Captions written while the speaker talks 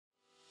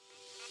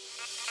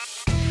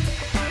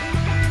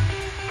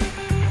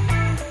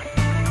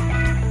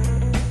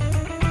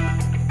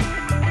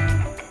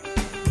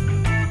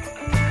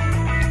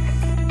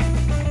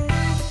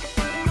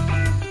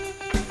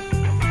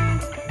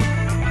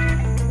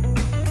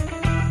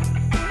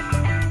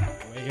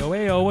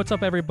What's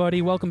up,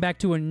 everybody? Welcome back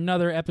to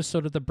another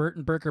episode of the Burt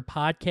and Burger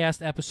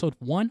Podcast, episode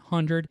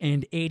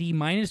 180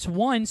 minus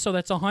 1, so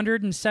that's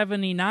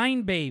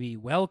 179, baby.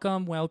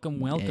 Welcome. Yeah.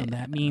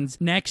 That means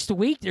next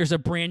week there's a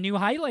brand new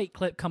highlight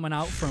clip coming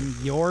out from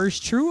yours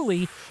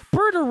truly,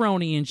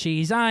 Burteroni and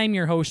Cheese. I'm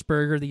your host,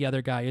 Burger. The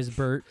other guy is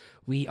Burt.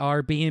 We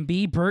are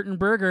B&B Burt and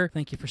Burger.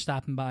 Thank you for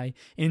stopping by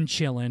and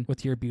chilling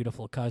with your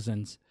beautiful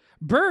cousins.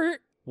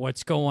 Burt,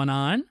 what's going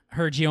on?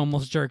 Heard you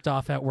almost jerked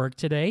off at work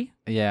today.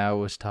 Yeah, it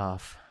was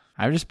tough.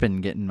 I've just been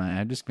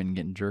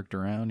getting jerked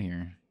around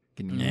here.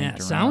 Yeah,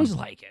 sounds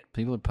like it.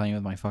 People are playing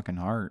with my fucking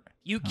heart.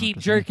 You keep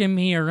jerking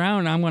me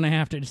around, I'm going to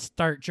have to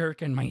start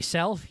jerking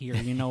myself here.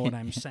 You know what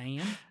I'm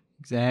saying?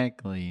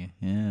 Exactly.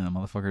 Yeah,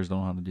 motherfuckers don't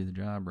know how to do the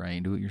job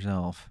right. Do it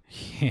yourself.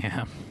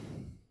 Yeah.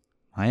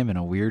 I am in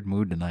a weird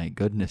mood tonight.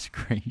 Goodness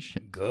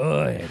gracious.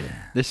 Good.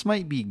 This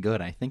might be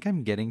good. I think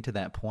I'm getting to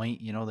that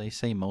point. You know, they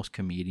say most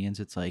comedians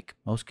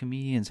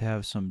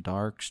have some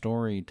dark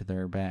story to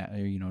their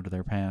to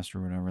their past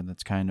or whatever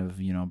that's kind of,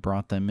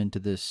 brought them into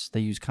this. They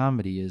use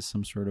comedy as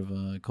some sort of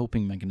a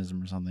coping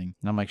mechanism or something.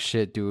 And I'm like,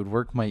 shit, dude,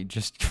 work might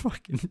just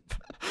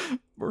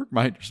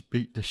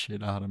beat the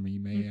shit out of me,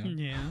 man.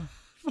 Yeah.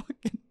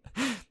 Fucking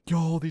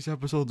yo, these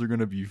episodes are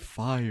gonna be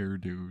fire,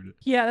 dude.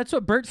 Yeah, that's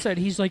what Bert said.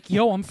 He's like,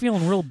 yo, I'm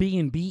feeling real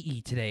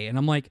B&B today. And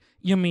I'm like,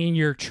 you mean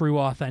your true,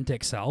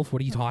 authentic self?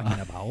 What are you talking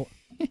about?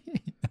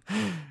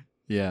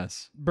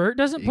 Yes. Bert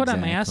doesn't put a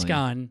mask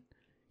on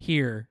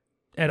here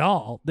at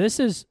all. This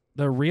is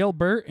the real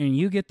Bert, and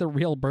you get the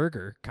real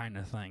burger kind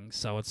of thing.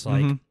 So it's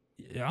like,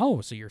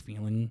 oh, so you're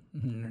feeling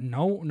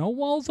no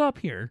walls up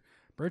here.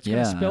 Bert's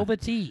going to spill the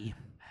tea.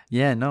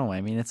 Yeah, no,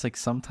 I mean, it's like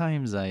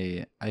sometimes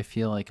I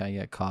feel like I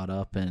get caught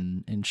up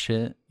in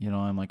shit.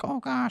 I'm like, oh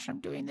gosh, I'm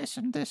doing this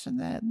and this and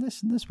that and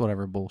this,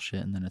 whatever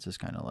bullshit. And then it's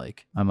just kind of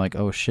like, I'm like,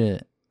 oh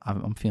shit,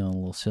 I'm feeling a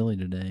little silly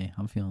today.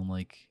 I'm feeling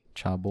like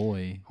cha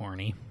boy.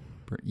 Horny.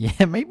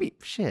 Yeah, maybe,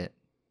 shit.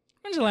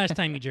 When's the last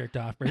time you jerked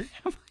off, Bert?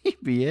 That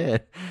might be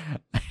it.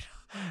 That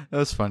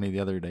was funny. The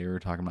other day we were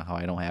talking about how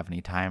I don't have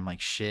any time.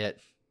 Like, shit.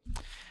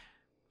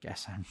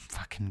 Guess I'm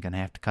fucking gonna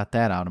have to cut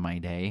that out of my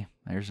day.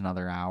 There's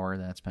another hour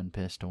that's been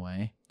pissed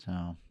away.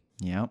 So,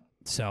 yep.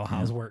 So,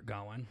 how's work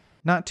going?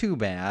 Not too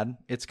bad.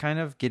 It's kind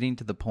of getting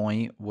to the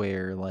point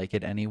where, like,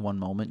 at any one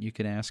moment you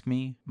could ask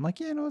me. I'm like,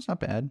 yeah, no, it's not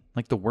bad.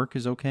 Like, the work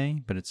is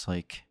okay, but it's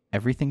like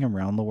everything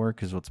around the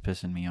work is what's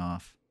pissing me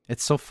off.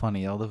 It's so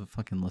funny. All the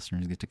fucking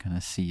listeners get to kind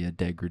of see a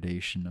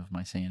degradation of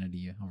my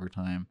sanity over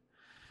time.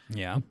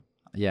 Yeah.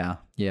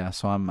 Yeah.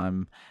 So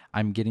I'm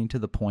getting to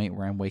the point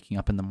where I'm waking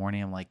up in the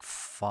morning. I'm like,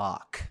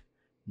 fuck,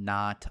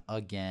 not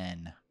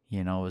again.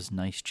 It was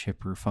nice,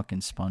 chipper, fucking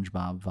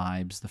SpongeBob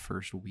vibes the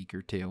first week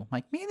or two. I'm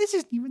like, man, this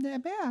isn't even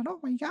that bad. Oh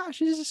my gosh,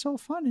 this is so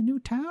fun. A new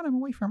town. I'm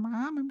away from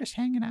mom. I'm just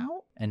hanging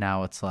out. And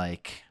now it's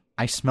like,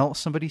 I smelt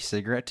somebody's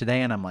cigarette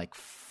today, and I'm like,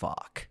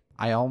 fuck.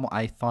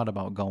 I thought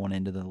about going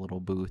into the little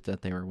booth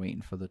that they were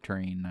waiting for the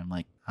train. And I'm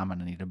like, I'm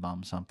gonna need to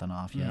bum something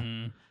off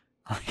you.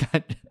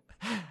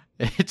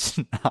 It's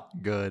not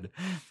good.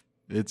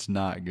 It's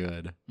not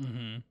good.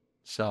 Mm-hmm.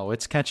 So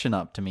it's catching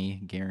up to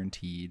me,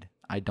 guaranteed.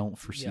 I don't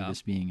foresee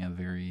this being a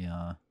very,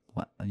 a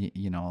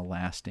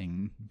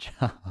lasting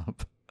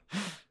job.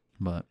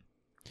 But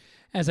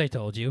as I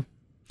told you.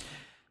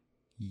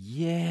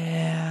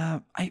 Yeah,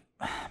 I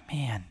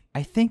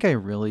think I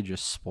really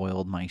just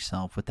spoiled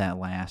myself with that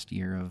last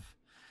year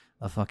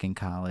of fucking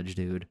college,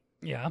 dude.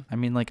 Yeah. I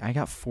mean, like, I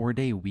got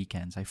 4-day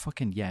weekends. I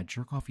fucking,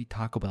 jerk off, eat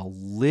Taco Bell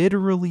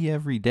literally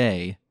every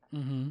day.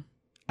 Mm-hmm.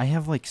 I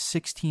have like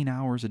 16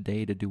 hours a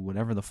day to do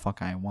whatever the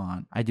fuck I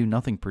want. I do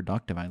nothing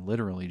productive. I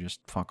literally just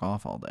fuck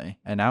off all day.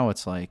 And now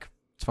it's like,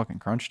 it's fucking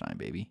crunch time,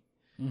 baby.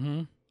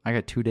 Mm-hmm. I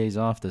got 2 days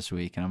off this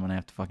week, and I'm gonna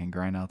have to fucking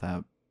grind out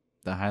the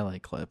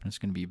highlight clip, and it's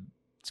gonna be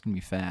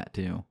fat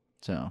too.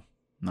 So,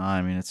 no,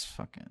 I mean,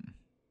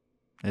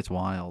 it's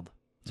wild.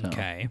 So,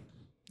 okay.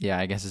 Yeah,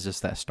 I guess it's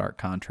just that stark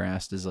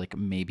contrast is like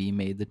maybe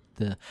made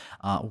the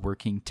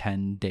working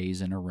 10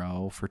 days in a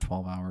row for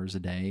 12 hours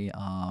a day.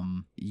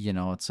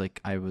 It's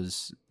like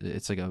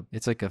it's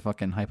like a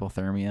fucking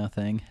hypothermia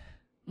thing.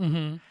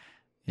 Mm-hmm.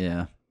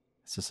 Yeah,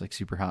 it's just like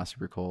super hot,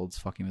 super cold. It's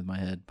fucking with my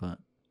head, but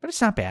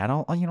it's not bad.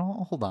 I'll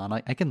hold on.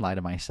 I can lie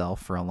to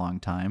myself for a long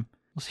time.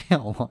 We'll see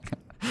how long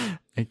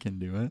I can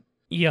do it.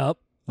 Yep.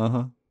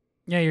 Uh-huh.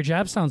 Yeah, your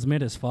job sounds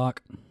mid as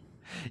fuck.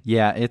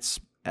 Yeah,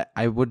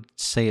 I would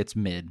say it's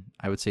mid.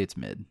 I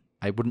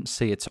wouldn't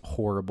say it's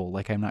horrible.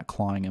 Like, I'm not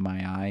clawing in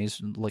my eyes,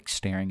 like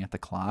staring at the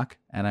clock.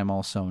 And I'm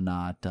also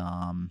not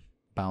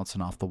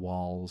bouncing off the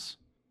walls.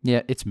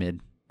 Yeah, it's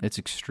mid. It's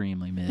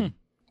extremely mid.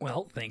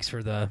 Well, thanks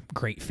for the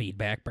great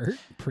feedback, Bert.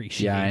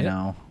 Appreciate it. Yeah, I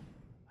know.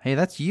 Hey,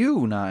 that's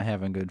you not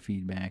having good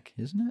feedback,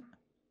 isn't it?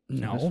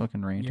 No,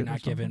 you're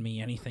not giving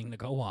me anything to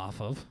go off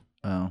of.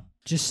 Oh.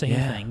 Just saying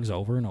things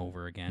over and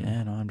over again.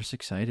 Yeah, no, I'm just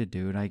excited,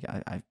 dude. I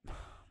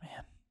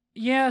man.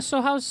 Yeah,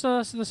 so how's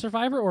the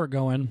Survivor org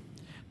going?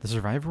 The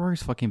Survivor org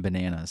is fucking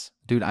bananas.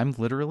 Dude, I'm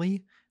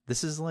literally,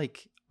 this is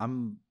like,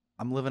 I'm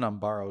living on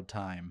borrowed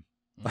time.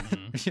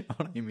 Mm-hmm. You know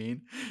what I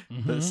mean?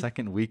 Mm-hmm. That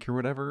second week or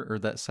whatever, or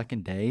that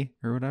second day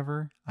or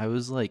whatever, I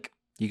was like,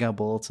 You got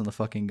bullets in the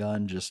fucking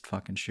gun, just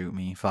fucking shoot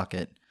me. Fuck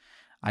it.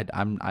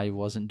 I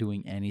wasn't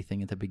doing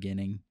anything at the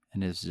beginning,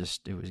 and it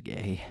was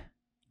gay.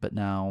 But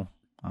now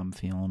I'm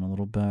feeling a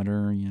little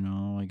better, you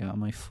know. I got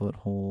my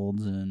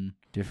footholds in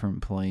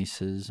different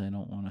places. I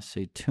don't want to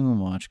say too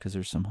much because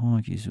there's some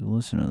honkies who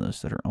listen to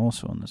this that are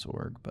also in this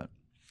org, but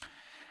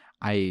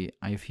I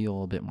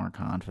feel a bit more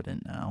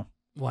confident now.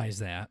 Why is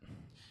that?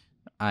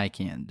 I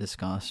can't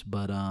discuss,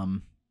 but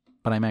I'm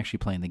actually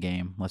playing the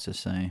game, let's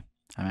just say.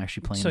 I'm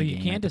actually playing so the you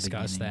game. can at the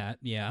discuss beginning. that,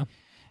 yeah.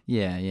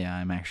 Yeah,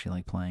 I'm actually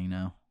like playing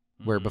now.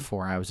 Where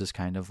before I was just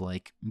kind of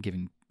like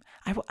giving,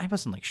 I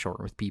wasn't like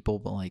short with people,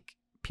 but like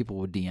people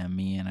would DM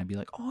me and I'd be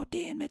like, oh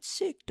damn, that's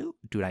sick, dude.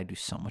 Dude, I do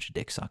so much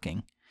dick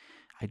sucking.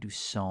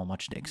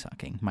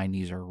 My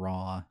knees are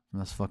raw from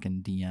those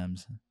fucking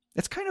DMs.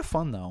 It's kind of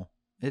fun though.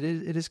 It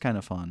is kind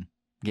of fun.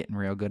 Getting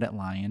real good at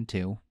lying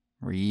too.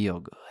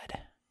 Real good.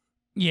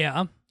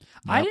 Yeah.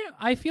 Yep.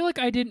 I feel like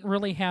I didn't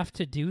really have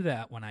to do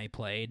that when I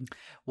played.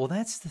 Well,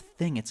 that's the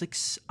thing. It's like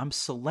I'm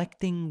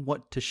selecting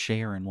what to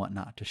share and what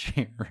not to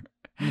share.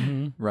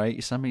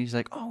 Right? Somebody's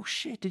like, oh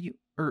shit, did you,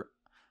 or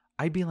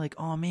I'd be like,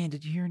 oh man,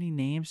 did you hear any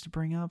names to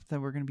bring up that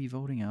we're going to be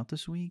voting out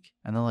this week?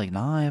 And they're like,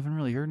 nah, I haven't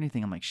really heard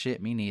anything. I'm like,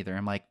 shit, me neither.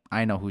 I'm like,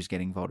 I know who's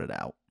getting voted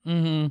out.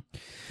 Yeah.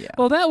 Yeah.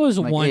 Well, that was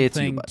like, one hey,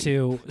 thing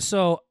too.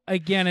 So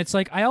again, it's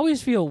like, I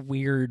always feel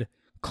weird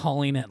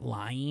calling it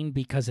lying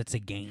because it's a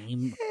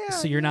game. Yeah,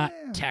 so you're not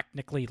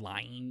technically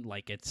lying.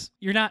 Like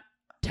you're not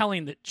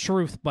telling the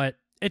truth, but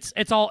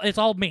it's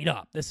all made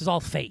up. This is all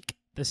fake.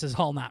 This is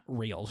all not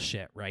real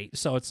shit, right?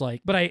 So it's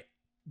like, but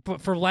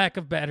for lack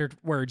of better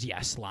words,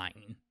 yes,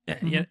 lying.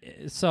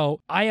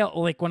 So I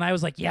like when I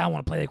was like, yeah, I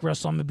want to play like real,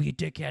 so I'm gonna be a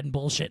dickhead and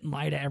bullshit and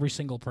lie to every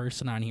single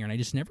person on here, and I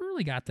just never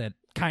really got that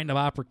kind of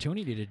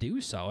opportunity to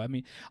do so. I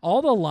mean,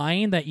 all the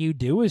lying that you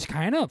do is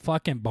kind of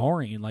fucking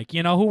boring. Like,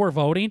 you know who we're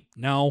voting?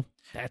 No,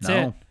 that's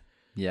it.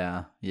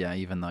 Yeah.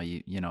 Even though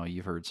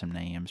you've heard some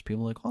names,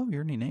 people are like, oh, have you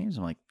heard any names?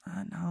 I'm like,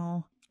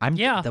 no.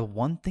 The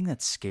one thing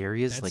that's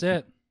scary is that's like.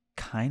 it.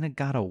 Kind of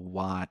gotta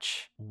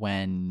watch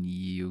when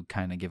you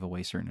kind of give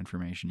away certain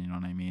information, you know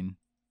what I mean?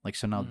 Like,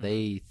 so now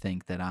they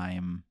think that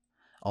I'm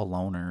a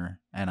loner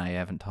and I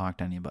haven't talked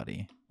to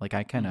anybody. Like,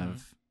 I kind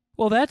of...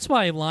 Well, that's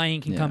why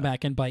lying can come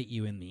back and bite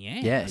you in the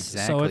ass. Yeah,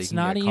 exactly. So it's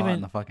not get even caught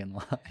in the fucking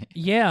lie.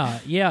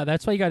 Yeah.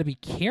 That's why you got to be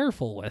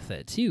careful with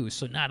it too.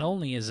 So not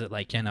only is it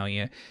like,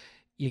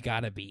 you got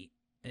to be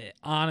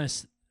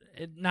honest,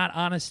 not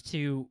honest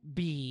to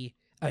be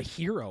a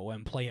hero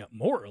and play it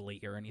morally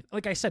or anything.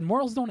 Like I said,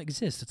 morals don't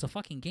exist. It's a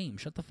fucking game.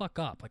 Shut the fuck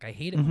up. Like, I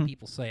hate it when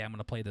people say I'm going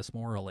to play this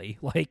morally.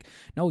 Like,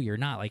 no, you're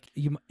not. Like,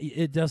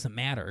 it doesn't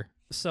matter.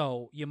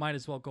 So you might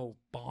as well go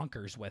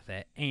bonkers with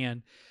it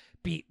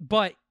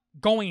but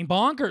going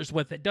bonkers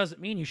with it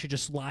doesn't mean you should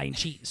just lie and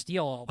cheat and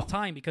steal all the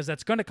time, because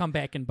that's going to come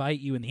back and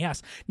bite you in the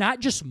ass. Not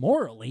just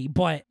morally,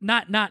 but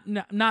not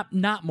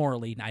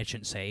morally. I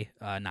shouldn't say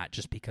not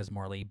just because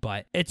morally,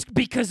 but it's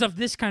because of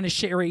this kind of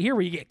shit right here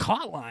where you get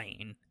caught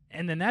lying.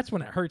 And then that's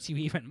when it hurts you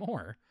even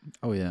more.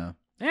 Oh, yeah.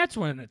 That's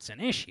when it's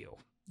an issue.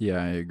 Yeah,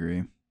 I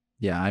agree.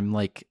 Yeah, I'm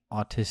like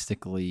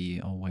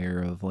autistically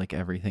aware of like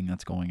everything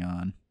that's going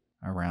on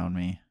around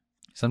me.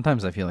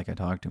 Sometimes I feel like I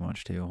talk too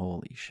much too.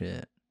 Holy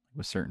shit.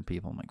 With certain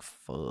people, I'm like,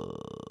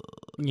 fuck.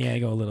 Yeah, I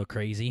go a little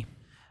crazy.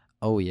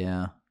 Oh,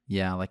 yeah.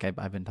 Yeah, like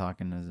I've been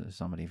talking to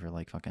somebody for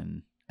like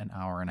fucking an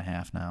hour and a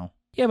half now.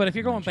 Yeah, but if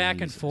you're going back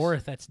and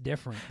forth, that's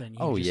different than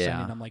you just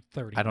sending them like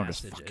 30 I don't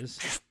messages.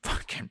 Just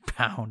fucking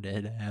pound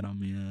it at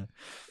them,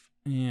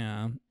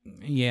 yeah.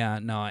 Yeah,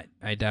 no,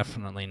 I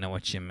definitely know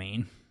what you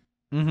mean.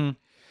 Mm-hmm.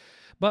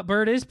 But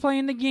Bert is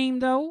playing the game,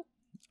 though.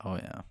 Oh,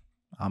 yeah.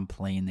 I'm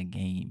playing the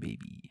game,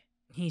 baby.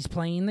 He's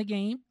playing the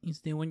game. He's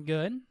doing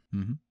good.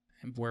 Mm-hmm.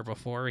 And where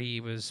before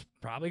he was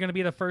probably going to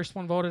be the first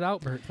one voted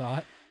out, Bert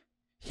thought.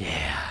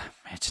 Yeah,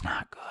 it's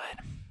not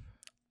good.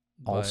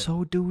 But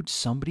also, dude,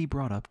 somebody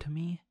brought up to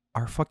me,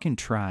 our fucking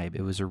tribe,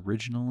 it was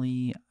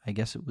originally, I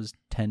guess it was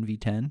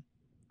 10v10.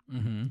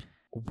 Mm-hmm.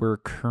 We're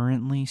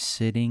currently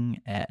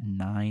sitting at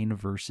 9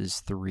 versus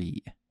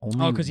 3.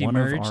 Only because you one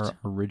merged? of our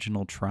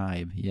original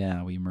tribe.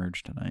 Yeah, we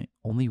merged tonight.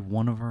 Only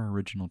one of our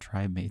original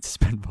tribe mates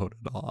has been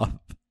voted off.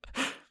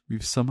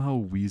 We've somehow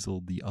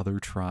weaseled the other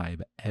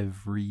tribe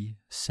every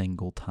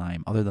single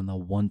time, other than the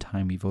one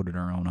time we voted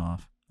our own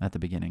off at the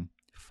beginning.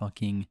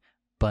 Fucking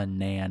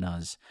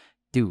bananas.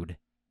 Dude,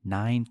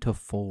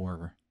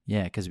 9-4.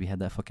 Yeah, because we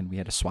had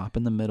a swap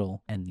in the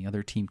middle, and the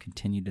other team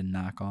continued to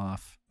knock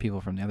off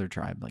people from the other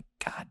tribe. Like,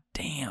 god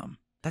damn.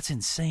 That's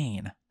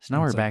insane. So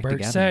now we're back Bert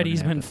together. said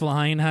he's been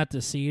flying out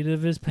the seat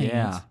of his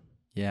pants.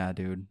 Yeah,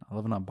 dude. I'm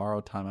living on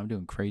borrowed time. I'm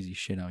doing crazy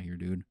shit out here,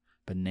 dude.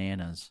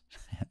 Bananas.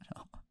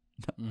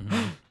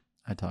 Mm-hmm.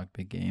 I talk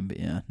big game, but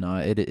yeah, no,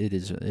 it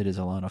is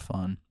a lot of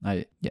fun.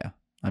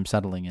 I'm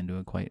settling into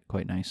it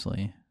quite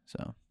nicely,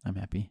 so I'm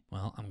happy.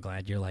 Well, I'm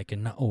glad you're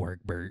liking the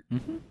org, Bert.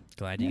 Mm-hmm.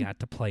 Glad you got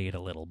to play it a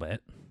little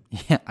bit.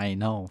 Yeah, I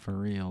know, for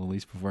real. At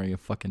least before I get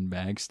fucking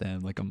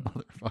backstabbed like a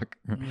motherfucker.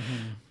 Mm-hmm.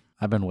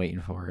 I've been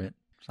waiting for it,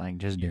 so I can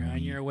just do it. You're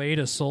on your way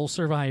to Soul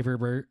Survivor,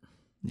 Bert.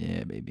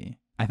 Yeah, baby.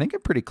 I think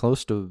I'm pretty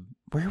close to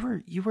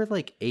you were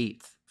like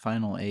 8th,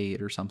 final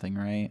 8 or something,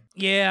 right?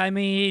 Yeah, I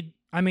made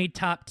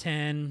top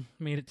 10,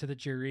 made it to the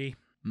jury.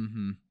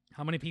 Mm-hmm.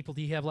 How many people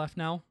do you have left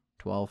now?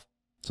 12.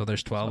 So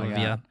there's 12 So of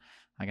you.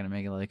 I gotta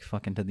make it like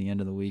fucking to the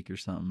end of the week or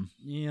something.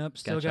 Yep,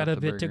 still Catch got up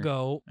a to bit to Burger.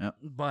 go. Yep.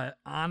 But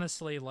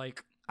honestly,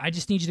 like, I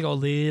just need you to go a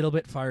little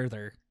bit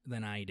farther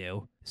than I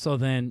do. So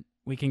then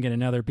we can get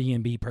another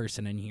B&B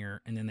person in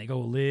here, and then they go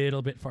a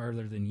little bit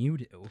farther than you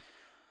do.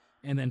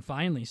 And then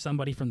finally,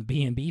 somebody from the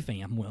B&B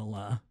fam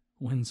will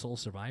win Soul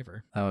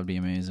Survivor. That would be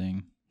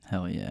amazing.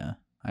 Hell yeah.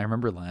 I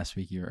remember last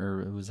week,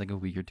 or it was like a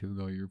week or two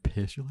ago, you were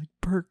pissed. You're like,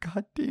 Bert,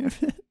 god damn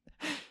it.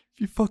 If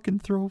you fucking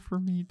throw for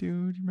me,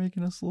 dude, you're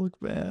making us look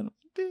bad.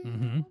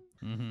 Damn.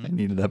 I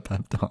needed that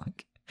pep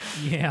talk.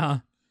 Yeah.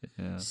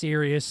 Yeah.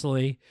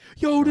 Seriously.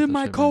 Yo, did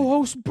my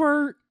co-host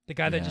Bert, the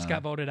guy that just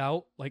got voted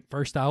out, like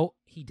first out,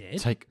 he did.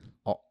 It's like,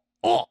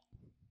 Oh.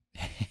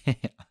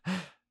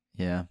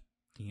 Yeah.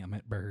 Damn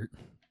it, Bert.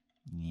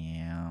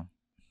 Yeah.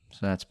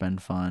 So that's been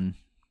fun.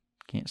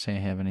 Can't say I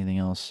have anything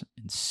else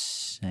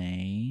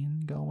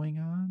insane going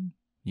on.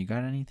 You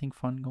got anything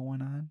fun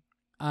going on?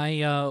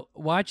 I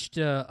watched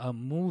a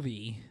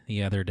movie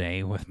the other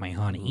day with my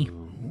honey.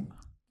 Ooh.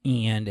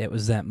 And it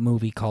was that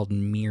movie called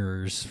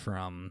Mirrors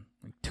from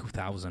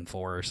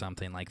 2004 or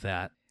something like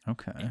that.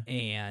 Okay.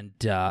 And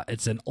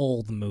it's an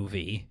old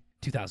movie,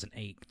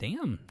 2008.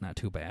 Damn, not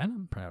too bad.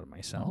 I'm proud of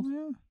myself. Oh,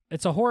 yeah.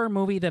 It's a horror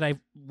movie that I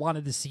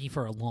wanted to see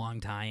for a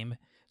long time.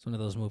 It's one of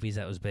those movies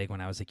that was big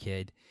when I was a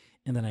kid.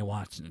 And then I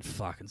watched it and it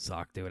fucking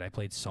sucked, dude. I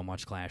played so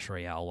much Clash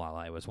Royale while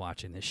I was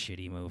watching this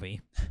shitty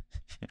movie.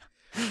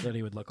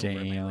 Literally would look over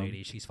at my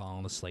lady. She's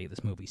falling asleep.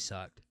 This movie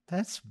sucked.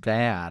 That's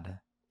bad.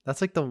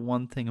 That's like the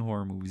one thing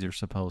horror movies are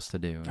supposed to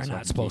do. Are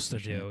not supposed to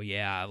do.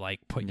 Yeah, like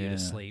put you to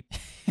sleep.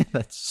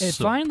 That's it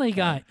so finally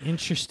bad. got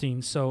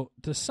interesting. So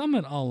to sum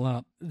it all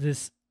up,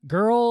 this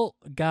girl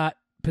got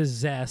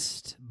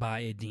possessed by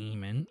a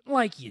demon,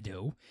 like you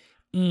do.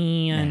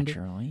 And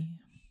naturally.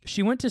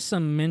 She went to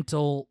some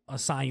mental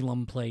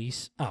asylum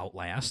place,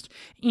 Outlast,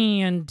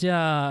 and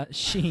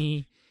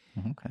she...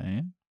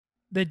 Okay.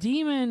 The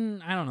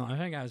demon, I don't know, I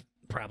think I was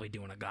probably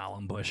doing a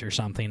Gollum Bush or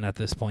something at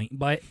this point,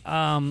 but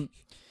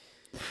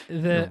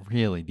You're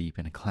really deep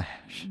in a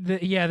Clash.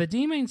 the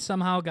demon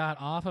somehow got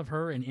off of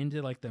her and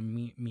into like the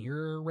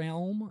mirror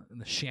realm,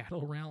 the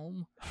shadow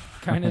realm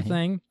kind of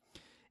thing.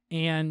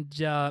 And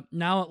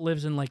now it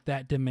lives in like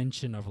that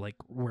dimension of like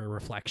where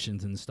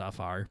reflections and stuff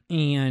are.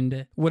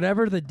 And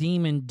whatever the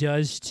demon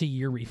does to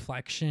your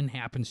reflection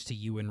happens to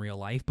you in real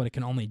life, but it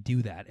can only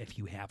do that if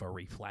you have a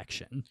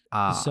reflection.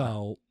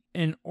 So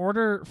in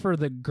order for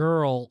the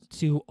girl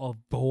to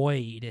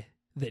avoid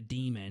the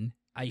demon,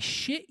 I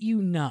shit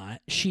you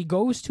not, she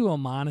goes to a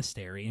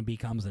monastery and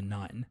becomes a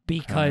nun.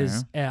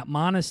 Because at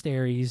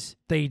monasteries,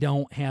 they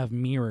don't have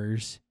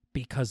mirrors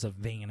because of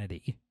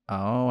vanity.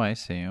 Oh, I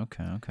see.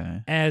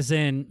 Okay. As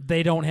in,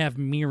 they don't have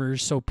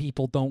mirrors so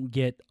people don't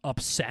get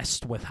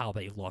obsessed with how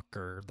they look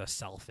or the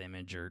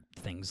self-image or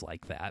things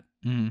like that.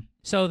 Mm.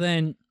 So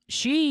then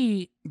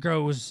she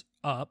grows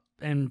up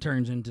and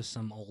turns into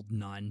some old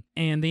nun.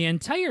 And the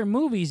entire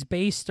movie's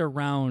based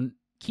around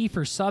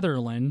Kiefer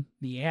Sutherland,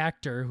 the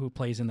actor who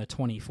plays in the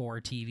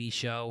 24 TV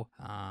show.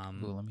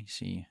 Ooh, let me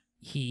see.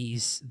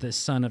 He's the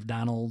son of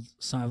Donald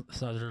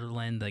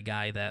Sutherland, the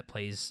guy that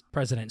plays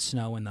President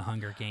Snow in the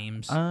Hunger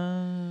Games.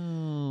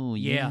 Oh,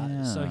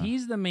 yeah. So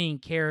he's the main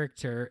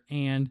character,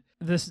 and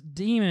this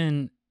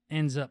demon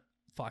ends up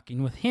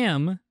fucking with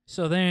him.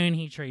 So then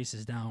he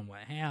traces down what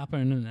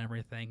happened and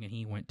everything, and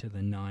he went to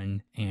the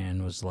nun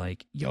and was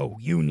like, yo,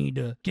 you need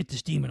to get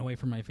this demon away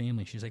from my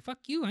family. She's like, fuck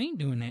you, I ain't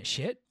doing that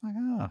shit. Fuck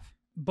off.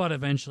 But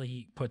eventually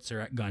he puts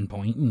her at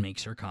gunpoint and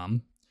makes her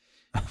come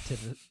to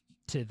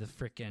the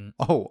freaking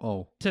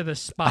to the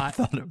spot. I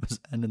thought it was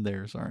ending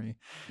there. Sorry.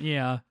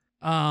 Yeah.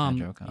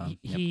 Joke on.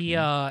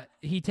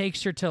 He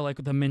takes her to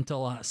like the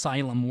mental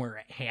asylum where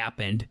it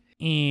happened,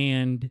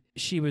 and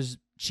she was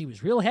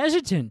real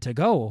hesitant to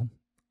go.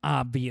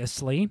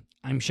 Obviously,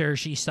 I'm sure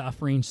she's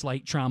suffering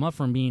slight trauma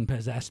from being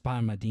possessed by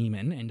a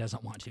demon and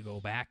doesn't want to go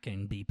back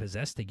and be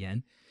possessed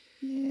again.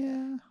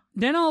 Yeah.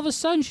 Then all of a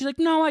sudden she's like,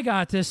 "No, I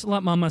got this.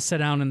 Let Mama sit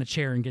down in the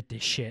chair and get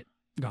this shit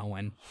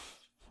going."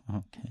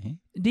 Okay.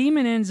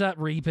 Demon ends up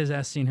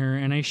repossessing her,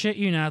 and I shit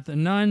you not, the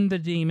nun, the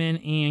demon,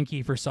 and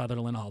Kiefer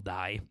Sutherland all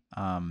die.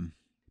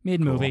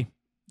 Mid-movie. Cool.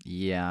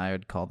 Yeah, I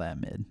would call that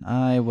mid.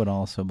 I would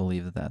also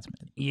believe that that's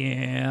mid.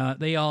 Yeah,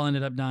 they all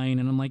ended up dying,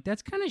 and I'm like,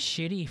 that's kind of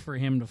shitty for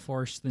him to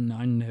force the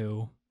nun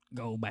to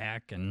go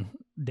back and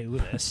do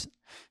this.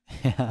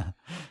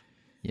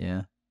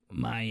 Yeah.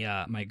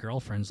 My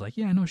girlfriend's like,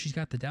 yeah, I know she's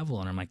got the devil,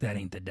 and I'm like, that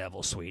ain't the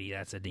devil, sweetie,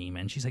 that's a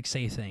demon. She's like,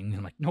 say thing. And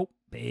I'm like, nope,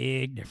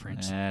 big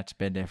difference. That's a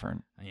bit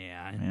different.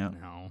 Yeah,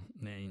 no,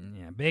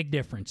 yeah, big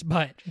difference.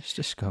 But just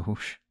a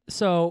skosh.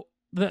 So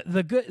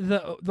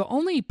the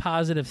only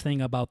positive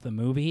thing about the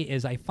movie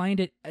is I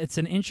find it's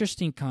an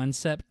interesting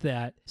concept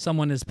that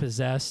someone is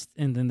possessed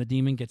and then the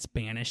demon gets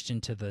banished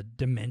into the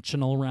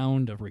dimensional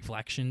round of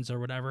reflections or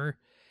whatever.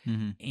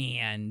 Mm-hmm.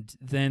 And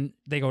then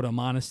they go to a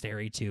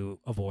monastery to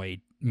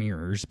avoid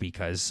mirrors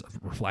because of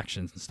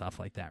reflections and stuff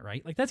like that,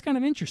 right? Like, that's kind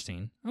of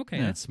interesting. Okay,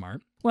 Yeah. that's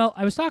smart. Well,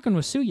 I was talking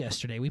with Sue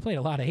yesterday. We played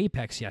a lot of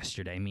Apex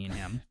yesterday, me and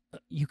him.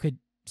 You could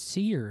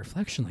see your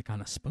reflection like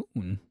on a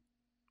spoon.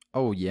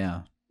 Oh,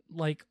 yeah.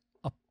 Like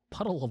a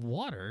puddle of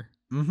water.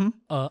 Mm-hmm.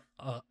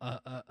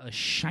 A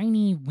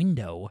shiny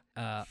window.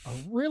 A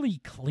really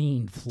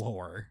clean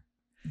floor.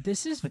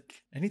 This is...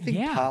 Like anything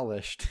Yeah.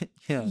 polished.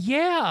 Yeah.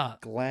 Yeah.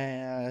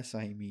 Glass,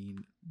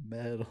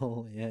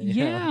 metal.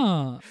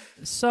 Yeah.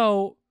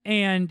 So,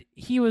 and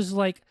he was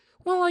like,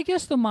 well, I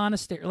guess the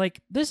monastery,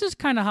 like, this is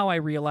kind of how I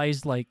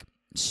realized, like,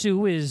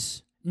 Sue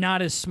is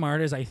not as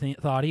smart as I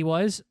thought he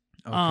was.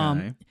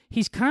 Okay.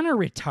 He's kind of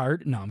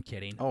retarded. No, I'm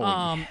kidding.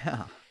 Oh,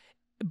 yeah.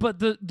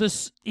 But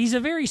he's a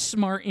very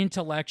smart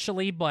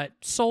intellectually, but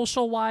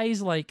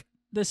social-wise, like,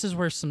 this is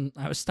where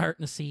I was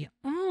starting to see,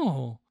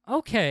 oh,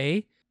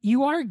 okay,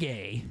 you are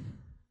gay.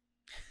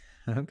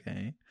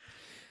 Okay.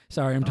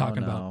 Sorry, I'm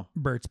talking no. about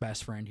Bert's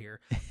best friend here.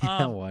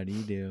 What do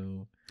you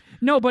do?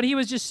 No, but he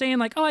was just saying,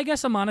 like, oh, I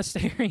guess a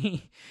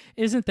monastery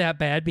isn't that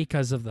bad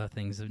because of the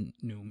things of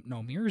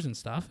no mirrors and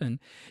stuff. And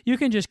you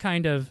can just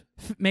kind of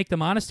make the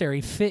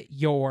monastery fit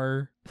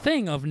your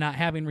thing of not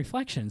having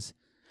reflections.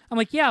 I'm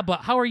like, yeah,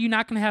 but how are you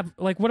not going to have,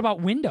 like, what about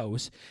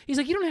windows? He's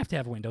like, you don't have to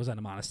have windows at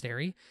a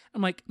monastery.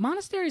 I'm like,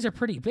 monasteries are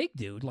pretty big,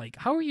 dude. Like,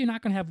 how are you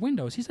not going to have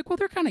windows? He's like, well,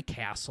 they're kind of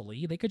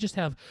castle-y. They could just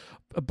have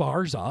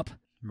bars up.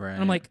 Right.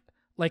 And I'm like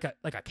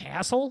a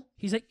castle?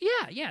 He's like,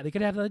 yeah, they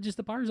could have just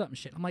the bars up and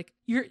shit. I'm like,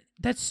 you're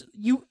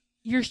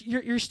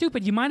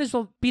stupid. You might as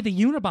well be the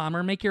Unabomber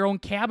and make your own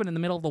cabin in the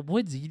middle of the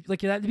woods.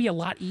 That'd be a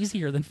lot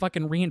easier than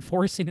fucking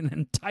reinforcing an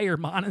entire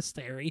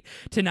monastery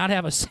to not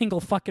have a single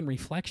fucking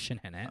reflection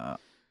in it.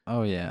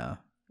 Oh, yeah.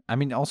 I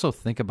mean, also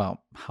think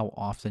about how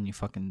often you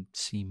fucking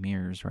see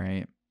mirrors,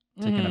 right?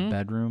 It's like in a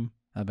bedroom,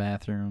 a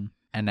bathroom,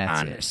 and that's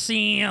on it. the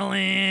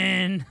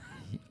ceiling.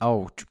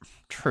 Oh,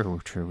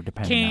 true.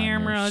 Depending on your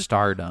Cameras.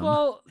 stardom.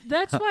 Well,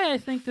 that's why I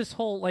think this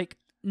whole, like,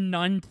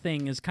 nun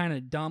thing is kind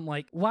of dumb.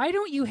 Like, why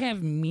don't you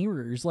have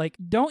mirrors? Like,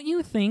 don't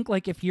you think,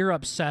 like, if you're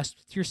obsessed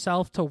with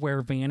yourself to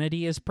where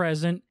vanity is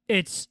present,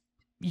 it's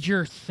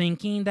your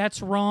thinking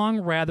that's wrong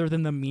rather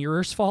than the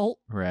mirror's fault?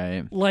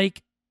 Right.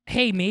 Like,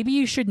 hey, maybe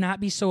you should not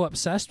be so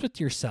obsessed with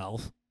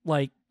yourself.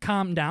 Like,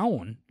 calm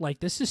down.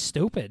 Like, this is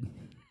stupid.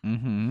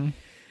 Mm-hmm.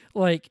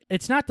 Like,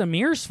 it's not the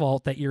mirror's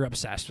fault that you're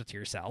obsessed with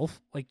yourself.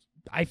 Like,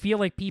 I feel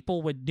like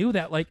people would do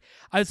that. Like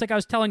I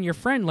was telling your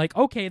friend, like,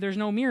 okay, there's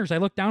no mirrors. I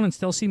look down and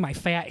still see my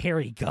fat,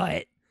 hairy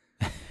gut.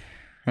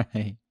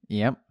 Right.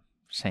 Yep.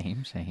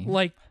 Same.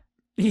 Like,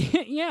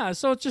 yeah.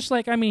 So it's just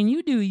like, I mean,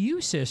 you do you,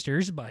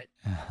 sisters, but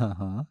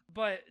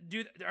but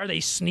are they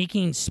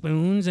sneaking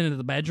spoons into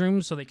the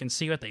bedroom so they can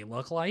see what they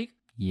look like?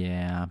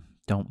 Yeah.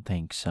 Don't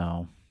think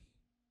so.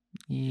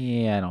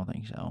 Yeah, I don't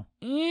think so.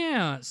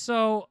 Yeah.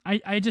 So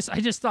I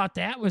just thought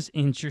that was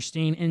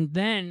interesting, and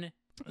then.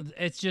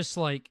 It's just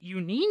like you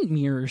need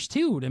mirrors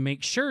too to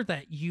make sure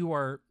that you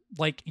are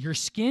like your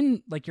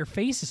skin, like your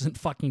face isn't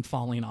fucking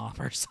falling off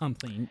or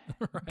something.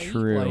 Right?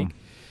 True. Like,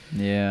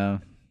 yeah.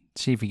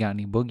 See if you got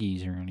any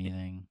boogies or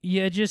anything.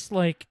 Yeah, just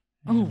like,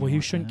 oh, well,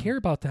 you shouldn't that. care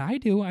about that. I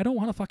do. I don't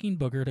want a fucking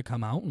booger to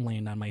come out and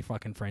land on my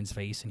fucking friend's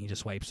face and he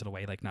just wipes it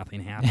away like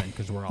nothing happened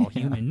because we're all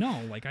human.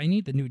 No, like I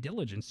need the due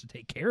diligence to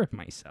take care of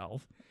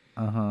myself.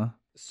 Uh-huh.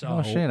 So,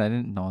 oh, shit. I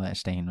didn't know that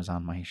stain was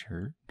on my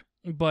shirt.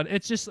 But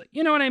it's just,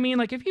 you know what I mean?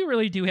 Like, if you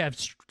really do have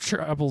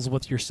troubles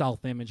with your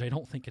self-image, I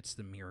don't think it's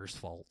the mirror's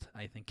fault.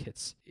 I think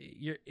it's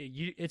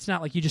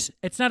not like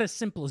it's not as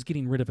simple as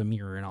getting rid of a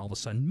mirror and all of a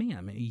sudden,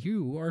 ma'am,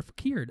 you are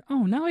cured.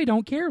 Oh, now I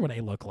don't care what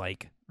I look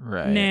like.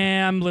 Right.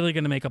 Nah, I'm literally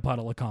going to make a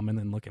puddle of cum and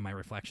then look at my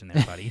reflection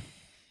there, buddy.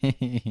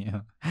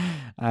 Yeah.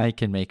 I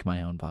can make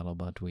my own bottle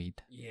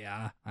butt-tweet.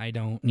 Yeah, I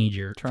don't need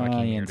your Try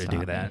fucking ear and to stop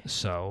do that. me.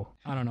 So,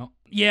 I don't know.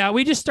 Yeah,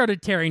 we just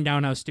started tearing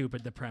down how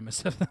stupid the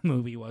premise of the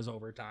movie was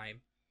over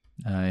time.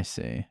 I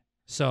see.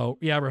 So,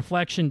 yeah,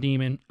 Reflection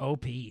Demon,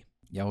 OP.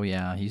 Oh,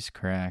 yeah, he's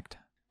cracked.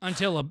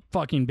 Until a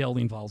fucking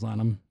building falls on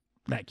him.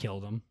 That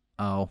killed him.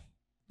 Oh,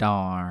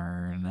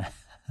 darn.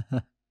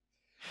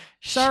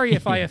 Sorry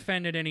if I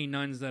offended any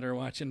nuns that are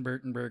watching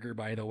Burton Burger,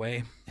 by the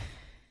way.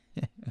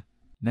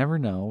 Never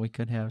know. We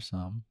could have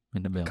some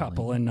in the building.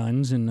 Couple of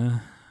nuns in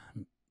the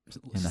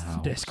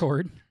house.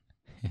 Discord.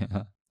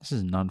 Yeah. This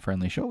is a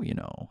nun-friendly show, you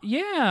know.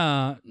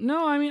 Yeah.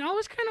 No, I mean, I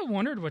always kind of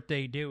wondered what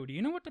they do. Do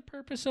you know what the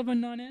purpose of a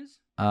nun is?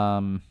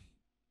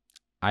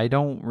 I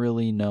don't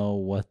really know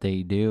what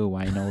they do.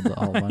 I know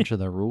a bunch of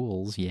the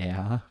rules,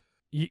 yeah.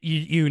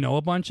 You know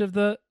a bunch of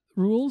the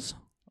rules?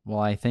 Well,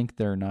 I think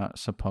they're not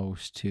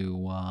supposed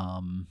to,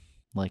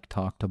 like,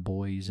 talk to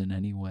boys in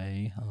any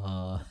way.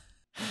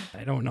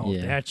 I don't know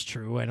if Yeah. that's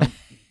true.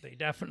 They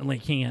definitely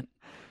can't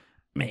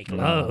make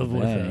love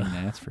with bang,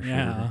 a... that's for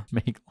yeah. sure.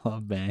 Make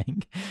love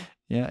bang.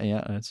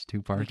 Yeah, that's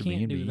two parts of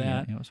can't B&B. do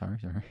that. Yeah, sorry.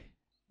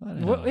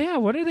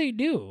 What do they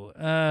do?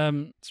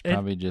 It's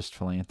probably just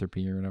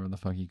philanthropy or whatever the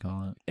fuck you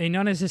call it. A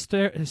nun is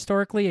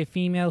historically a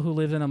female who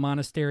lives in a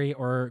monastery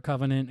or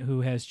covenant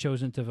who has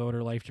chosen to devote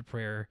her life to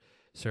prayer,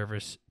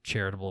 service,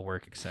 charitable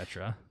work,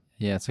 etc.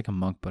 Yeah, it's like a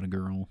monk but a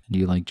girl. Do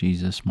you like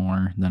Jesus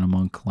more than a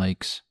monk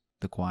likes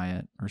the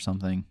quiet or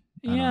something?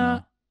 I don't Yeah,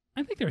 know.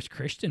 I think there's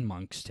Christian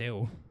monks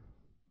too.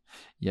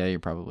 Yeah, you're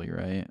probably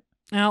right.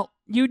 Now,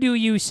 you do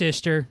you,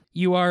 sister.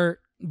 You are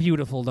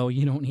beautiful, though.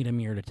 You don't need a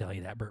mirror to tell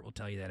you that. Bert will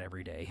tell you that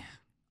every day.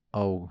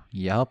 Oh,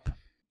 yup.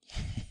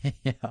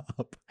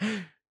 Yup.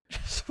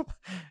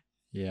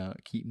 Yeah,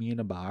 keep me in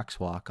a box,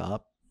 walk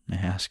up,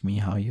 ask me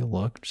how you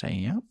look, say,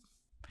 yep,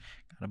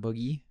 got a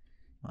boogie.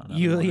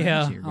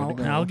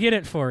 I'll get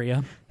it for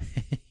you.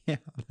 Yeah,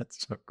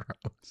 that's so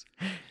gross.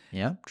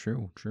 Yeah,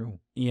 true.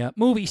 Yeah,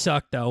 movie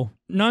sucked, though.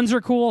 Nuns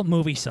are cool,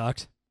 movie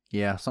sucked.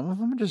 Yeah, some of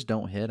them just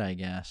don't hit, I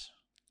guess.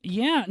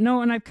 Yeah,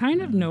 no, and I've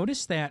kind of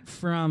noticed that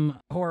from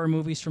horror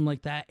movies from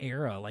like that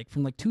era, like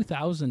from like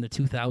 2000 to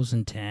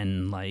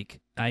 2010. Like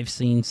I've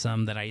seen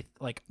some that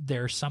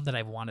there's some that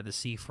I've wanted to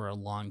see for a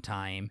long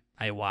time.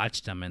 I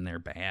watched them and they're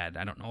bad.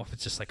 I don't know if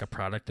it's just like a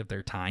product of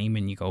their time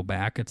and you go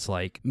back. It's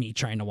like me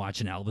trying to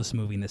watch an Elvis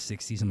movie in the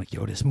 60s. I'm like,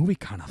 yo, this movie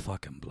kind of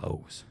fucking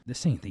blows.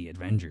 This ain't the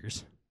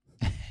Avengers.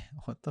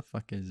 What the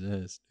fuck is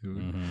this, dude?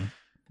 Mm-hmm.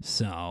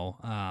 So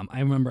I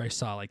remember I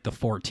saw like the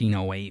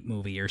 1408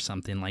 movie or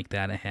something like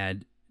that. It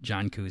had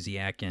John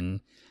Cusack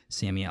and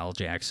Samuel L.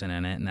 Jackson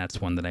in it, and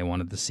that's one that I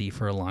wanted to see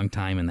for a long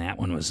time, and that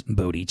one was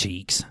Booty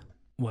Cheeks.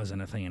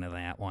 Wasn't a fan of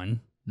that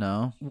one.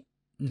 No?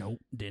 Nope,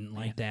 didn't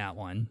like that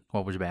one.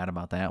 What was bad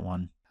about that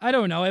one? I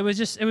don't know. It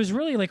was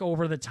really like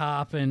over the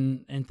top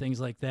and things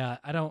like that.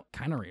 I don't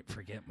kind of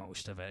forget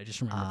most of it. I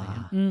just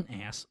remember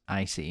thinking, ass.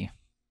 I see.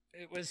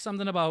 It was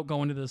something about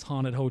going to this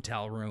haunted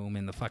hotel room,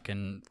 and the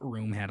fucking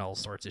room had all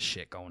sorts of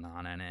shit going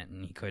on in it,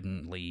 and he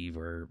couldn't leave,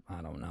 or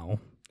I don't know.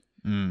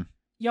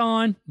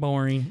 Yawn.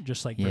 Boring.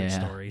 Just like bird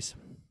stories.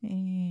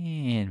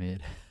 And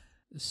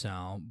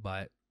So,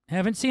 but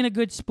haven't seen a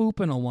good spook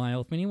in a while.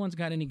 If anyone's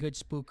got any good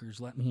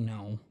spookers, let me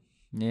know.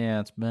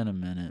 Yeah, it's been a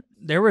minute.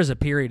 There was a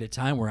period of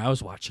time where I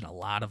was watching a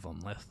lot of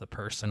them with the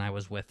person I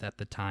was with at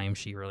the time.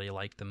 She really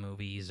liked the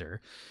movies, or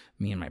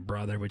me and my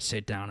brother would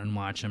sit down and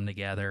watch them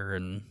together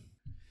and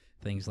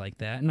things like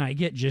that. And I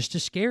get just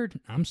as scared.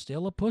 I'm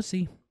still a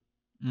pussy.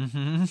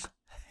 Mm-hmm.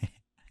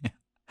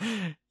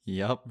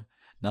 Yup.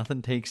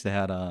 Nothing takes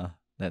that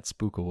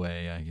spook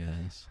away, I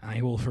guess.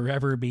 I will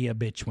forever be a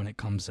bitch when it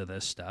comes to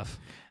this stuff.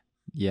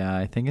 Yeah,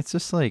 I think it's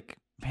just like,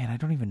 man, I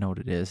don't even know what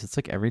it is. It's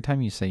like every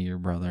time you say your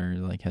brother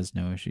like has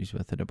no issues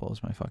with it, it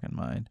blows my fucking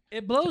mind.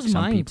 It blows like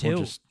mine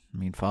too.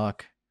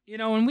 Fuck. You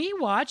know, when we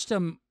watched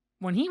him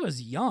when he was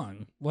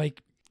young,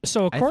 like,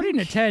 so according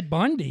to Ted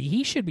Bundy,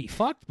 he should be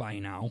fucked by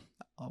now.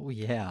 Oh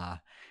yeah.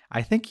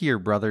 I think your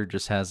brother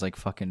just has like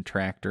fucking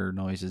tractor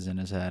noises in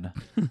his head.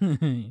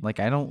 Like,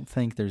 I don't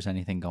think there's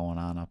anything going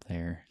on up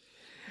there.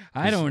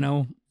 I don't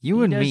know.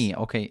 Me,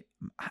 okay.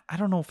 I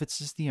don't know if it's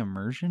just the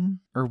immersion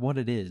or what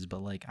it is,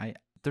 but like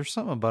there's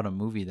something about a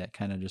movie that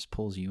kind of just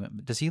pulls you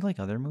in. Does he like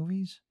other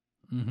movies?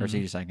 Mm-hmm. Or is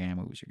he just like,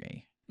 movies are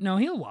gay? No,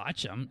 he'll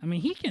watch them. I mean,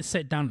 he can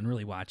sit down and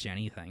really watch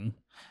anything.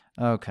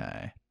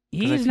 Okay.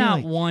 He's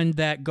not one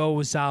that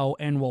goes out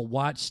and will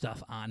watch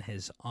stuff on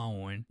his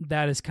own.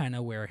 That is kind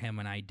of where him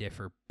and I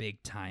differ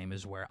big time,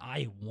 is where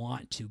I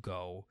want to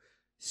go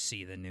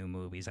see the new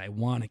movies. I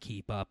want to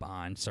keep up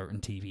on certain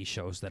TV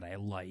shows that I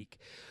like,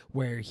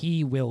 where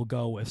he will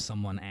go if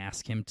someone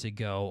asks him to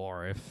go,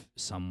 or if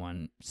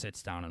someone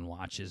sits down and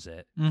watches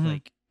it. Mm-hmm.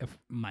 Like, if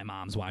my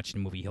mom's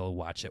watching a movie, he'll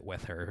watch it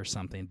with her or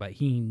something, but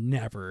he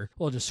never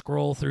will just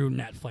scroll through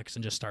Netflix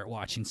and just start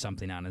watching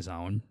something on his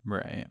own.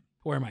 Right.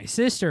 Where my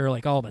sister,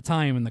 like, all the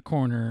time in the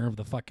corner of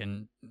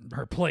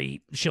her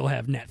plate, she'll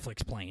have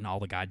Netflix playing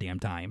all the goddamn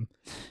time.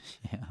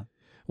 Yeah.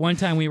 One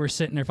time we were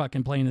sitting there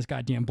fucking playing this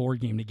goddamn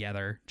board game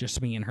together,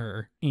 just me and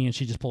her, and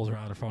she just pulls her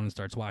out her phone and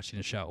starts watching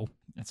a show.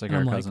 It's like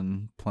our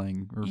cousin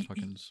playing or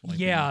fucking swiping.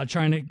 Yeah,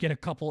 trying to get a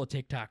couple of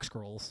TikTok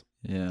scrolls.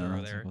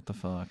 Yeah, what the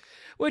fuck?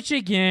 Which,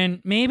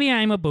 again, maybe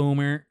I'm a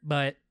boomer,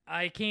 but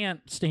I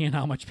can't stand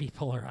how much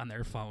people are on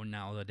their phone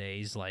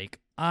nowadays. Like,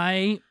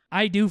 I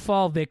do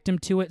fall victim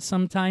to it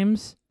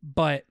sometimes,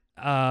 but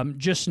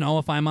just know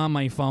if I'm on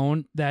my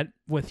phone, that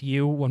with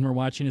you when we're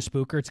watching a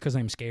spooker, it's because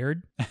I'm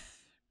scared.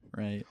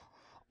 Right.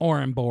 Or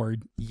I'm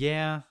bored.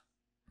 Yeah.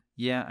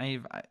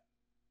 I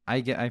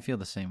feel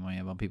the same way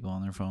about people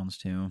on their phones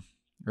too.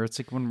 Or it's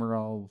like when we're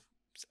all,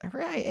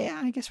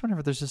 I guess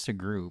whenever there's just a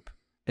group.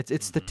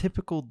 It's the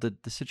typical, the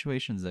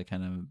situations that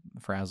kind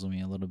of frazzle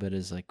me a little bit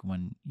is like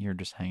when you're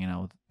just hanging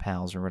out with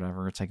pals or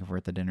whatever. It's like if we're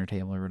at the dinner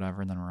table or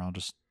whatever, and then we're all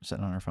just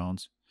sitting on our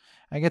phones.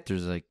 I get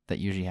there's like, that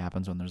usually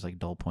happens when there's like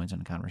dull points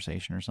in a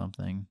conversation or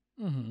something.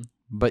 Mm-hmm.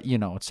 But, you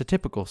know, it's a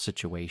typical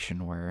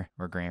situation where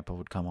Grandpa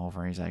would come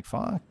over and he's like,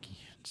 fuck.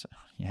 So,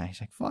 yeah,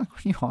 he's like, fuck,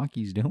 what are you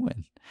honkies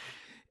doing?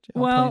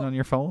 Playing on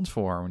your phones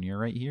for when you're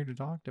right here to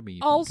talk to me.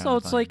 Also,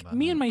 it's like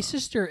me and my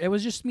sister, it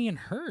was just me and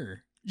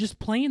her just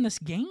playing this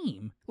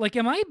game. Like,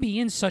 am I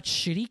being such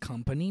shitty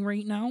company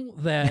right now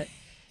that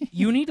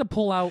you need to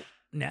pull out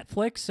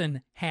Netflix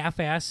and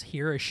half-ass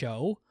hear a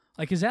show?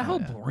 Like, is that how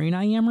boring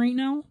I am right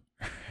now?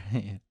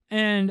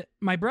 And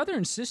my brother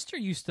and sister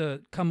used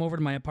to come over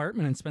to my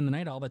apartment and spend the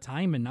night all the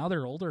time, and now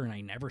they're older and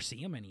I never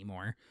see them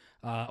anymore.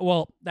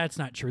 Well, that's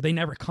not true. They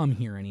never come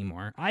here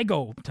anymore. I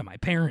go to my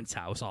parents'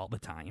 house all the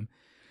time.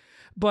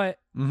 But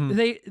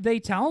they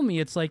tell me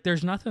it's like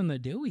there's nothing to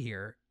do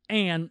here.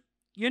 And,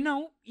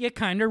 you're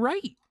kind of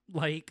right.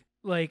 Like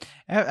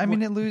I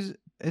mean, it loses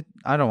it.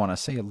 I don't want to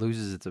say it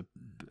loses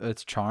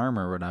its charm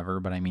or whatever,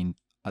 but I mean,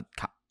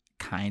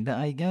 kind of,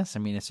 I guess. I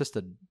mean, it's just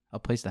a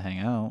place to hang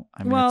out.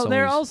 I mean, well,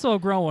 they're also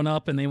growing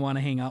up and they want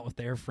to hang out with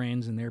their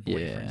friends and their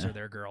boyfriends Yeah. or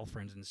their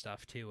girlfriends and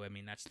stuff too. I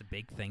mean, that's the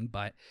big thing.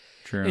 But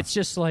True. it's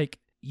just like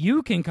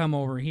you can come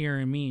over here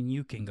and me and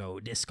you can go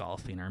disc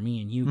golfing, or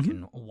me and you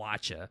can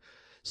watch a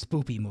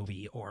spoopy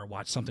movie or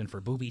watch something for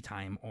booby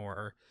time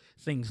or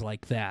things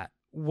like that.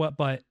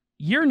 But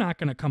you're not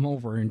going to come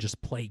over and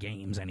just play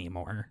games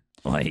anymore.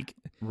 Like,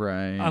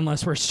 right.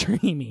 Unless we're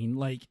streaming.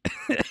 Like,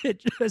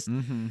 it just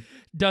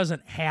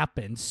doesn't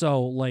happen.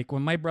 So, like,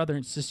 when my brother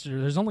and sister,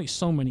 there's only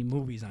so many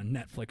movies on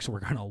Netflix we're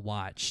going to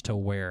watch to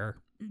where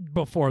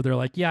before they're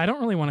like, yeah, I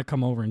don't really want to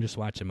come over and just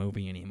watch a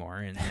movie anymore.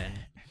 And then,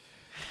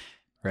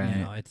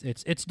 right.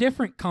 it's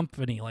different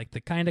company. Like, the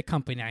kind of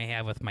company I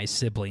have with my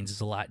siblings is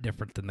a lot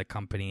different than the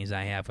companies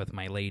I have with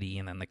my lady,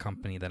 and then the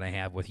company that I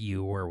have with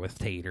you or with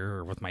Tater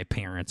or with my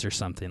parents or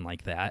something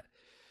like that.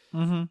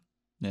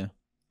 Yeah.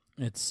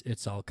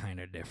 It's all kind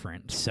of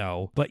different.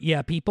 So, but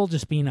yeah, people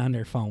just being on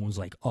their phones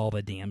like all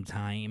the damn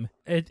time.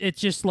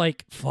 It's just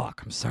like,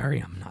 fuck, I'm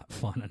sorry I'm not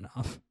fun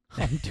enough.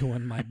 I'm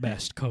doing my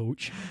best,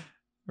 coach.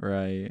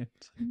 Right.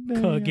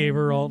 Gave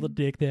her all the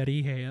dick that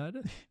he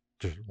had.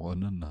 Just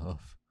wasn't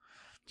enough.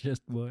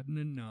 Just wasn't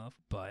enough.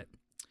 But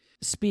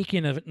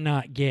speaking of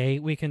not gay,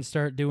 we can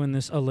start doing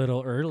this a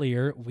little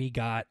earlier. We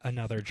got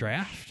another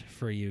draft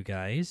for you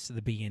guys,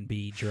 the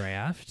B&B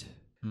draft.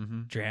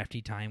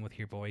 Drafty time with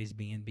your boys,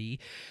 B&B.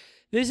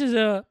 This is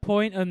a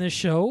point on the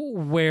show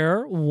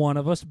where one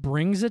of us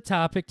brings a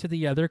topic to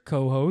the other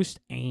co-host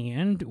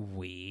and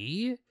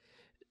we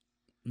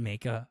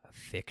make a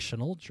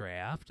fictional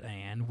draft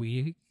and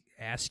we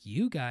ask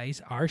you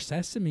guys, our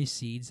Sesame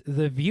Seeds,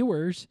 the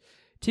viewers,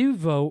 to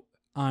vote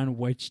on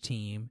which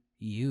team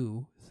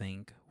you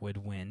think would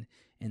win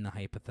in the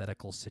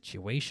hypothetical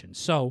situation.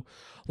 So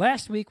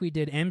last week we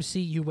did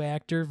MCU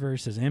actor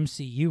versus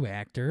MCU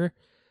actor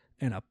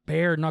in a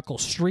bare-knuckle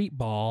street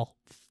ball,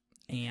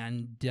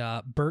 and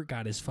Bert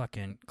got his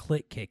fucking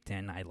clit kicked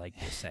in, I like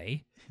to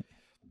say.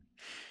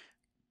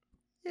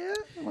 Yeah,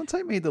 once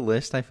I made the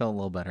list, I felt a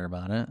little better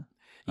about it.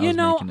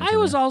 I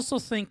was also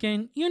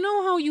thinking,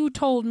 how you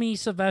told me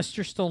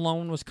Sylvester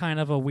Stallone was kind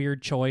of a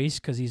weird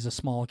choice because he's a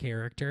small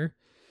character?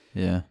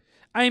 Yeah.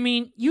 I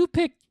mean, you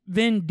picked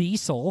Vin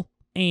Diesel,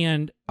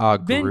 and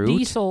Vin Groot?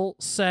 Diesel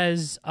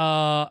says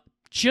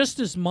just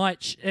as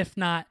much, if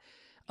not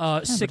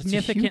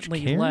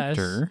significantly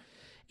less.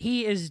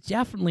 He is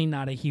definitely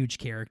not a huge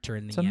character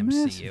in the MCU.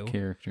 Massive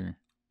character.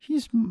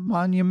 He's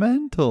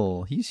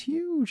monumental. He's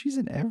huge. He's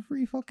in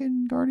every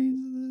fucking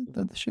Guardians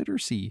of the Shitter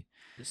Sea.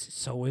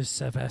 So is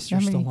Sylvester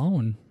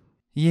Stallone.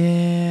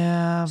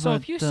 Yeah. So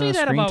if you say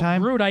that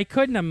about Groot, I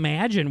couldn't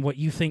imagine what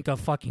you think of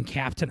fucking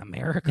Captain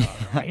America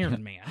or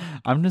Iron Man.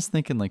 I'm just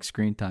thinking like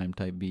screen time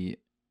type beat.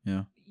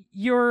 Yeah.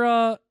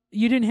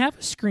 You didn't have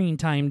a screen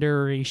time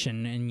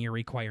duration in your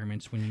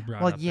requirements when you brought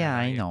up. Well, yeah, that,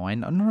 right? I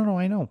know. No,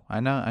 I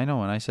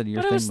know. And I said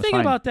your but thing was I was thinking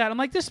fine. about that. I'm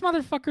like, this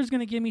motherfucker's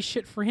gonna give me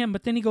shit for him,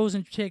 but then he goes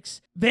and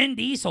picks Vin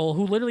Diesel,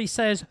 who literally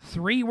says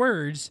 3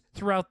 words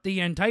throughout the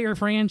entire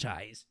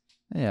franchise.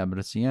 Yeah, but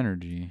it's the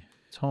energy.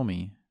 It's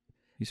homie.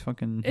 He's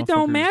fucking. It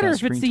don't matter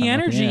if it's the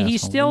energy. He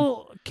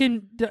still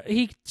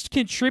he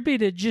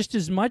contributed just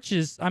as much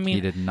as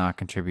he did not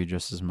contribute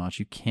just as much.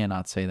 You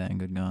cannot say that in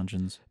good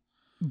conscience.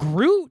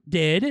 Groot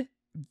did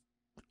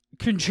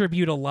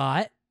contribute a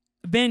lot.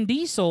 Vin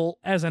Diesel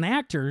as an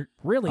actor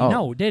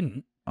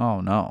didn't. Oh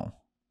no.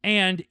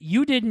 And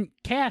you didn't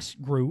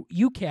cast Groot,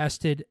 you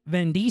casted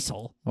Vin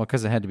Diesel. Well,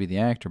 because it had to be the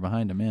actor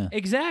behind him, yeah.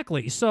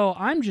 Exactly. So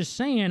I'm just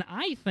saying,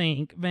 I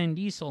think Vin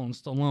Diesel and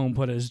Stallone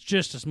put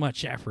just as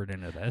much effort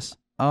into this.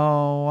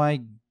 Oh,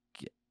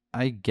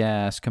 I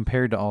guess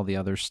compared to all the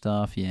other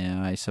stuff, yeah,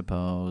 I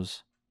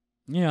suppose.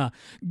 Yeah.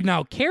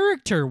 Now,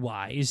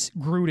 character-wise,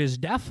 Groot is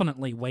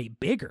definitely way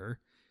bigger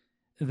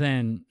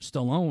than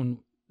Stallone.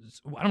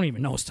 I don't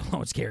even know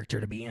Stallone's character,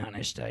 to be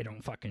honest. I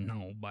don't fucking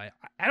know, but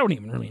I don't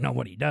even really know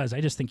what he does.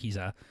 I just think he's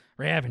a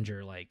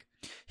Ravager. Like,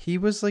 he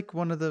was like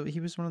one of the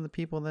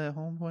people that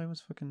Homeboy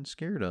was fucking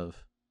scared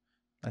of.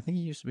 I think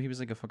he was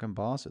like a fucking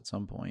boss at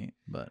some point,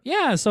 but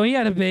yeah. So he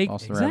had a big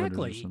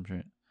exactly. Some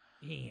shit.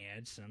 He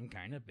had some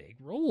kind of big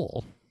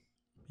role.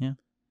 Yeah,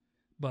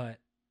 but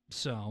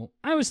so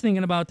I was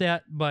thinking about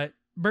that, but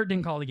Bert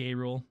didn't call the gay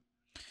rule.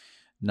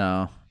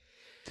 No.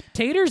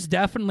 Tater's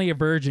definitely a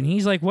virgin.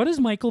 He's like, what does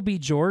Michael B.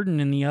 Jordan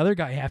and the other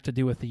guy have to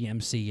do with the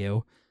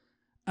MCU?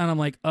 And I'm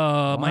like,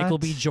 Michael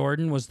B.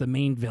 Jordan was the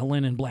main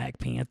villain in Black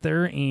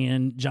Panther,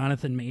 and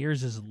Jonathan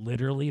Majors is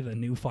literally the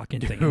new fucking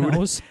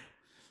Thanos.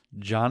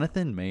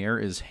 Jonathan Mayer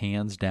is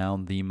hands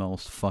down the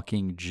most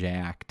fucking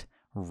jacked,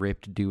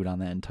 ripped dude on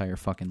that entire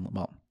fucking...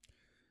 Well,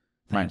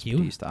 Thank you.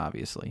 Batista,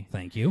 obviously.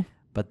 Thank you.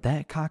 But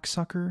that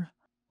cocksucker...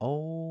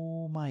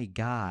 Oh my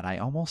God. I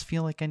almost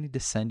feel like I need to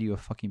send you a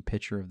fucking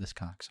picture of this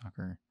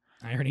cocksucker.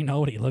 I already know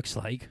what he looks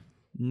like.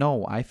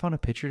 No, I found a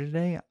picture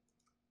today.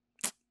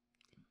 It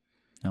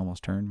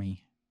almost turned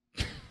me.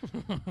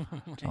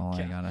 That's all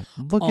I gotta.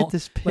 Look at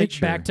this picture.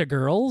 Like back to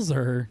girls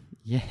or?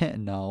 Yeah,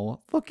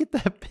 no. Look at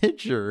that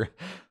picture.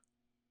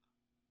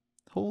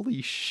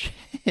 Holy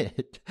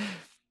shit.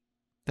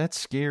 That's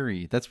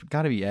scary. That's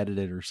got to be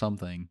edited or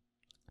something.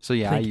 So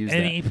yeah, I use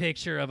any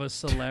picture of a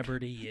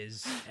celebrity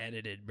is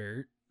edited,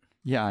 Bert.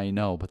 Yeah, I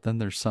know, but then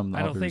there's some.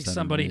 I don't think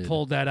somebody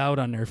pulled that out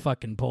on their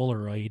fucking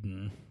Polaroid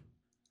and.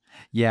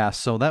 Yeah,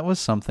 so that was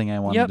something I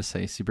wanted to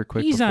say super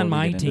quick. He's on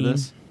my team.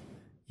 This.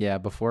 Yeah,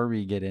 before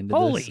we get into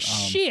Holy this.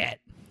 shit.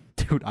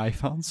 Dude, I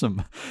found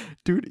some.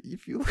 Dude,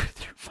 if you look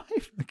through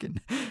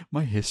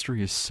my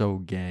history is so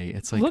gay.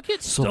 It's like, look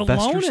at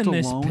Stallone in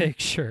this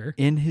picture.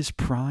 In his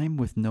prime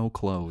with no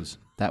clothes.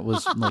 That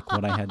was like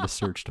what I had to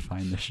search to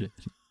find this shit.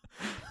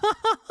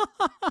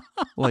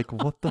 Like,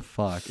 what the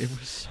fuck? It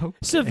was so gay.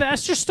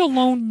 Sylvester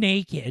Stallone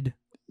naked.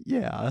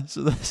 Yeah,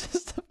 so this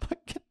is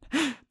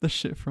the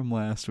shit from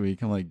last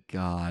week. I'm like,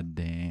 God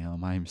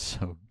damn, I'm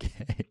so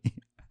gay.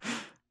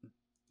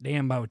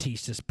 Damn,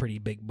 Bautista's pretty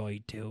big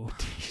boy, too.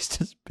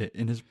 Bautista's bit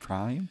in his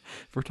prime?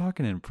 If we're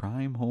talking in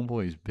prime,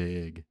 homeboy's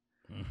big.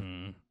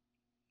 Mm-hmm.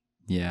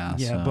 Yeah,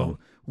 but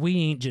we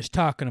ain't just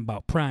talking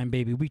about prime,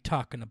 baby. We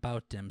talking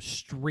about them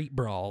street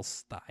brawl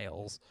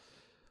styles.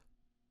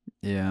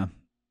 Yeah.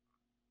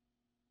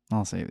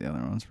 I'll save the other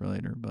ones for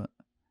later, but...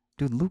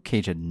 Dude, Luke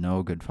Cage had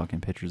no good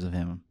fucking pictures of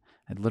him.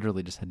 I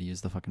literally just had to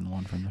use the fucking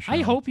one from the show.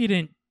 I hope you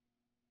didn't...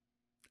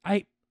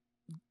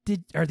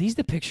 Are these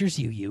the pictures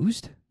you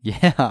used?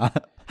 Yeah.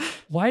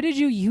 Why did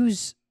you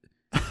use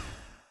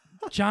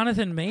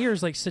Jonathan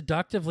Mayers like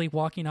seductively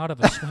walking out of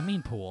a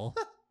swimming pool?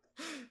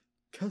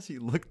 Because he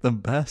looked the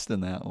best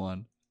in that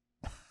one.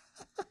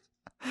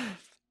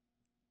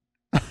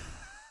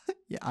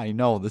 Yeah, I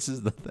know. This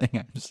is the thing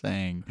I'm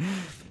saying.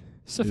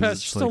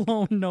 Sylvester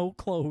Stallone, no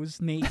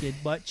clothes, naked,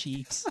 butt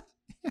cheeks.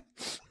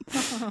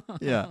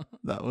 Yeah,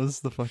 that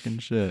was the fucking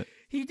shit.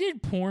 He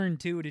did porn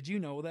too. Did you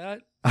know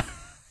that?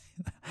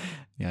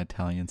 Yeah,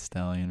 Italian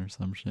Stallion or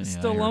some shit.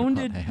 Stallone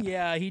did.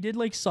 Yeah, he did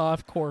like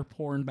softcore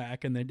porn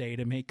back in the day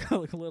to make a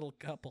little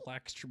couple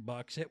extra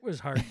bucks. It was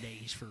hard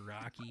days for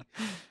Rocky.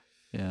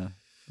 Yeah,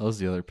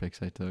 those are the other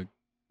pics I took.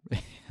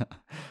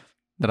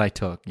 That I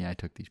took. Yeah, I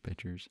took these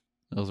pictures.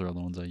 Those are the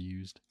ones I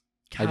used.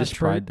 Gosh, I just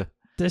tried to.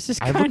 This is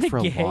I kind looked of for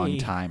gay. a long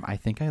time. I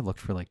think I looked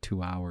for like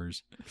 2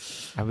 hours.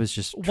 I was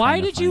just. Why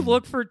did you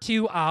look for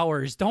 2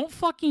 hours? Don't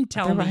fucking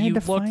tell me you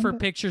looked for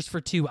pictures for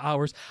 2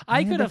 hours.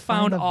 I could have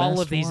found all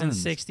of these in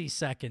 60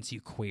 seconds,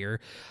 you queer.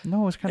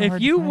 No, it's kind of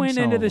hard. If you went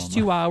into this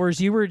 2 hours,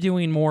 you were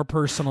doing more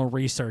personal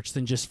research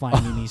than just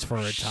finding these for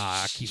a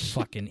talk, you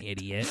fucking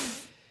idiot.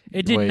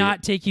 It did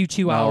not take you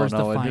 2 hours to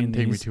find these. No, it didn't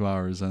take me 2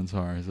 hours. I'm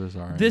sorry. So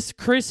sorry. This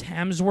Chris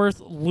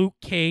Hemsworth, Luke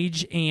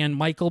Cage, and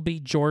Michael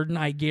B. Jordan,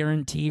 I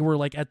guarantee, were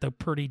like at the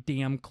pretty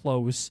damn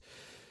close.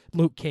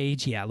 Luke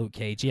Cage, yeah,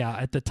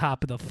 at the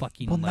top of the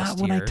fucking list. Well, not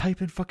when I type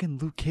in fucking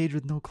Luke Cage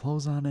with no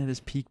clothes on at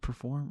his peak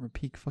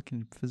peak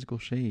fucking physical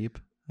shape.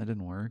 That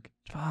didn't work.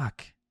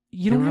 Fuck.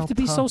 You don't have to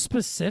be so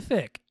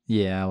specific.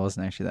 Yeah, I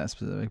wasn't actually that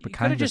specific, but you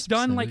kind of could have just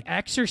done like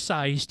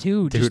exercise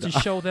too, just to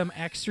show them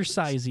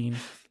exercising.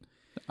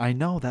 I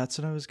know, that's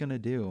what I was going to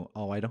do.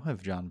 Oh, I don't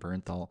have John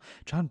Bernthal.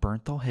 John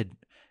Bernthal had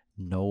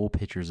no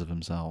pictures of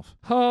himself.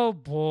 Oh,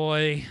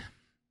 boy.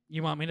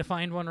 You want me to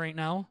find one right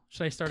now?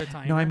 Should I start a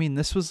timer? No, I mean,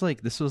 this was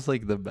like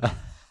the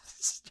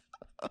best.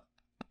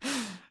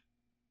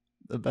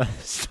 The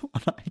best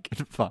one I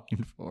could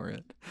find for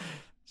it.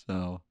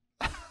 So.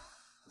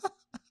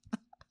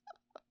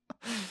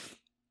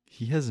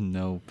 He has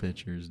no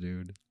pictures,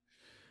 dude.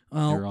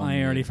 Well,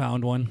 I already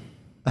found one.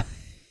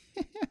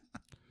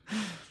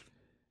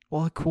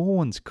 Well, a cool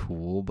one's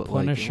cool, but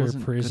Punisher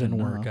like prison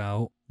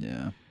workout.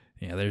 Yeah.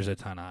 Yeah, there's a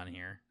ton on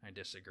here. I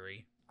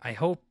disagree. I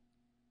hope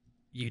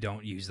you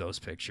don't use those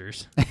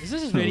pictures. Is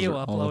this video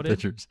uploaded? All the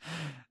pictures.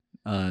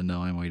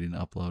 No, I'm waiting to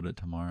upload it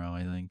tomorrow,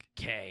 I think.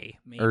 Okay.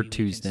 Or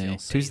Tuesday.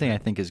 Tuesday, I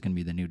think, is going to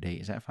be the new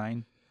date. Is that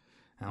fine?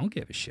 I don't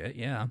give a shit,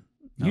 yeah.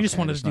 You just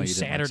wanted to do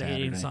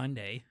Saturday and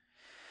Sunday.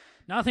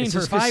 Nothing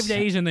for 5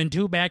 days and then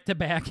 2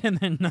 back-to-back and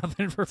then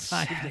nothing for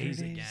 5 days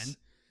again.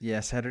 Yeah,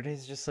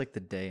 Saturday's just like the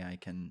day I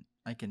can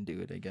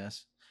do it, I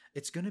guess.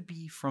 It's going to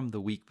be from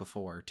the week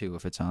before, too,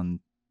 if it's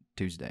on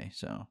Tuesday.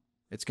 So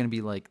it's going to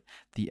be like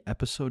the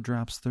episode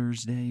drops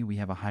Thursday, we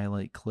have a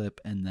highlight clip,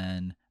 and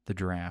then the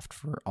draft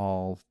for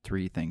all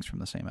 3 things from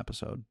the same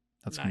episode.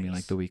 That's going to be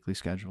like the weekly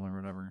schedule or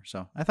whatever.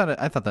 So I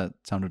thought that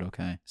sounded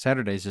okay.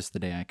 Saturday's just the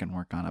day I can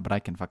work on it, but I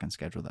can fucking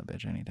schedule that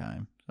bitch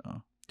anytime.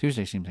 So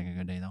Tuesday seems like a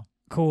good day, though.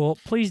 Cool.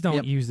 Please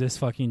don't use this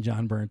fucking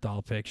John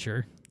Bernthal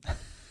picture.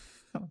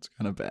 That's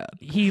kind of bad.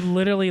 He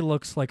literally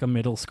looks like a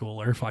middle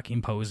schooler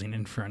fucking posing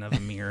in front of a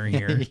mirror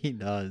here. He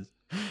does.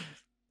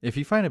 If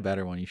you find a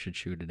better one, you should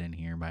shoot it in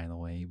here, by the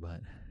way,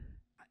 but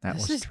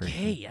this is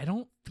tricky. gay. I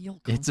don't feel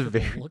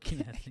comfortable looking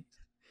gay. at it.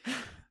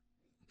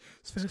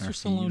 Sylvester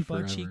Stallone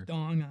butt cheek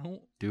dong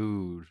out.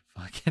 Dude,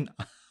 fucking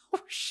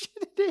Oh shit,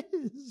 it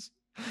is.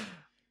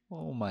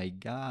 Oh my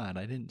god,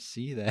 I didn't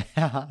see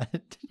that.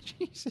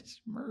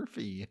 Jesus,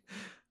 Murphy.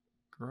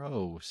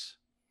 Gross.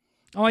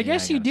 Oh, I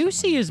guess you do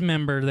see his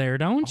member there,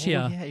 don't you?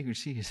 Oh yeah, you can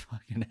see his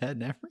fucking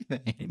head and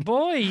everything.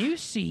 Boy, you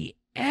see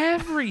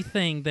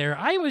everything there.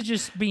 I was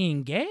just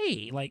being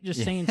gay, like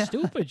just saying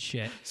stupid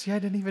shit. See, I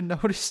didn't even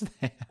notice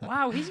that.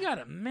 Wow, he's got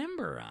a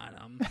member on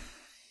him.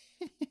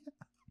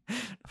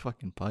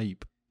 Fucking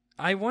pipe.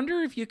 I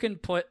wonder if you can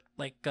put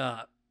like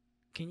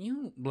can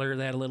you blur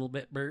that a little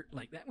bit, Bert?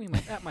 Like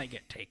that might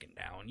get taken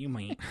down. You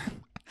might.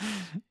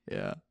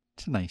 Yeah.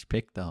 It's a nice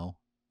pic though.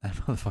 That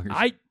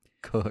motherfucker's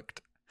cooked.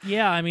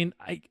 Yeah, I mean,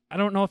 I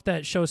don't know if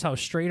that shows how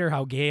straight or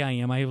how gay I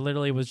am. I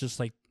literally was just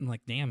like,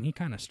 damn, he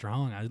kind of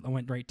strong. I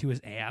went right to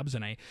his abs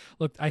and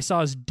I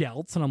saw his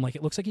delts and I'm like,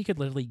 it looks like he could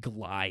literally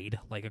glide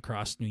like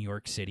across New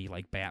York City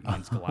like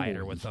Batman's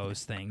glider with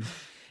those things.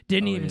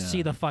 Didn't even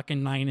see the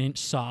fucking 9-inch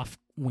soft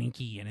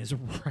winky in his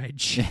red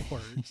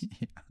shorts.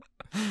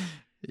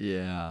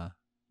 Yeah.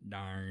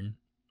 Darn.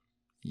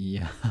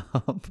 Yeah.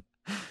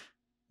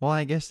 Well,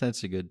 I guess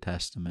that's a good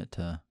testament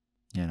to,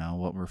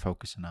 what we're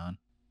focusing on.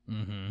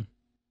 Mm-hmm.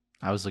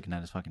 I was looking at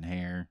his fucking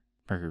hair.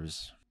 Pecker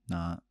was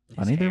not.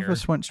 His Neither hair. of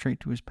us went straight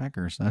to his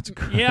peckers. That's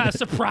good. Yeah,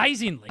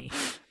 surprisingly.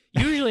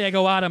 Usually I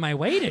go out of my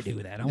way to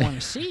do that. I want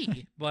to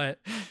see, but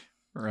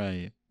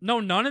right.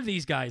 No, none of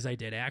these guys I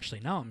did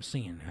actually. Now I'm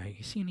seeing.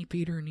 You see any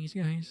Peter in these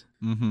guys?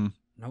 Mm-hmm.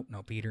 Nope,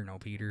 no Peter, no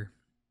Peter.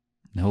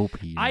 No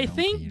Peter. I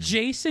think Peter.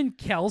 Jason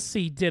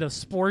Kelsey did a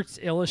Sports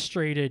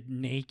Illustrated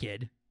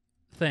naked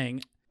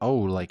thing. Oh,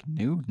 like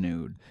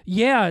nude.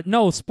 Yeah,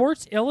 no,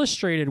 Sports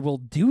Illustrated will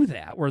do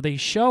that where they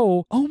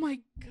show, oh my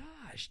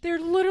gosh,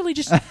 they're literally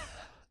just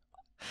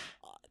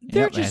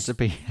that's a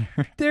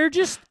Peter. They're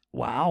just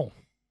wow.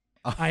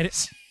 Oh, I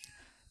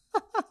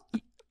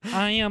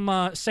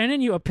am sending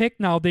you a pic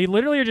now. They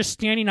literally are just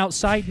standing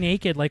outside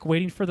naked, like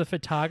waiting for the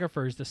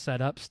photographers to set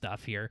up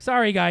stuff here.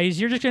 Sorry, guys.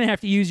 You're just going to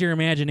have to use your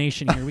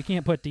imagination here. We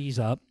can't put these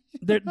up.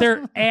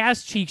 Their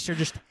ass cheeks are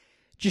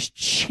just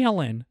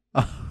chilling.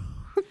 Okay.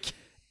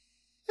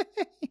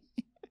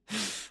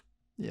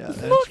 Yeah,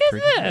 that's Look at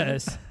bad.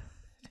 this.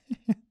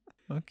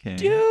 Okay.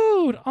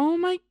 Dude, oh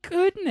my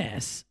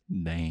goodness.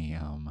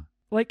 Damn.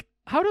 Like,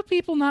 how do the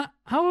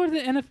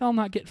NFL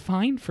not get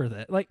fined for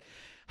that? Like,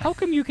 how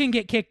come you can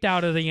get kicked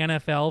out of the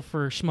NFL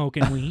for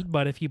smoking weed,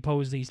 but if you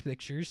pose these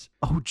pictures?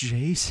 Oh,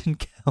 Jason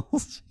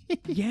Kelsey.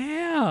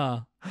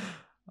 Yeah.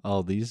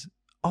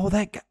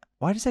 That guy.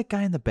 Why does that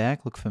guy in the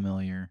back look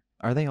familiar?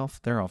 Are they all?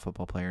 They're all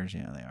football players.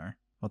 Yeah, they are.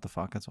 What the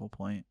fuck? That's the whole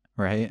point,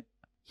 right?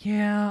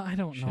 Yeah, I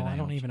don't know. I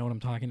don't even know what I'm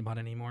talking about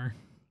anymore.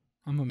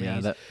 I'm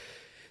amazed. Yeah,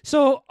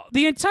 So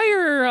the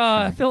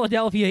entire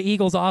Philadelphia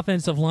Eagles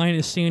offensive line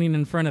is standing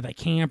in front of a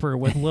camper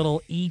with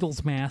little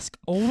Eagles mask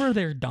over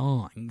their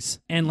dongs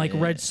and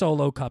red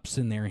Solo cups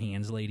in their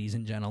hands, ladies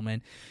and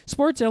gentlemen.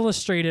 Sports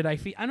Illustrated,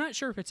 I'm not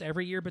sure if it's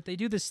every year, but they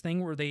do this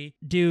thing where they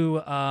do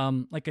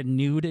like a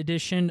nude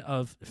edition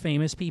of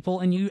famous people,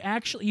 and you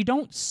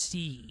don't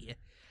see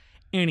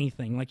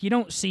anything. Like, you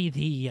don't see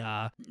the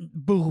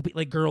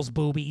girls'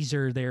 boobies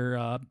or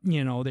their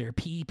their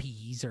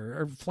pee-pees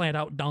or flat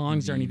out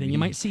dongs or anything. You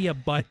might see a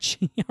butt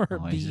cheek or a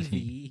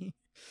BV.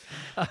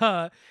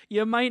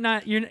 You might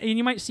not.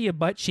 You might see a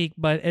butt cheek,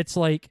 but it's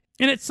like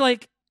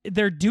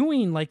they're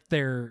doing like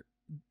their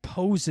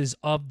poses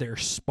of their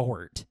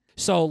sport.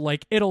 So,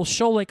 like, it'll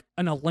show, like,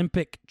 an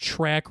Olympic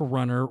track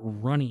runner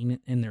running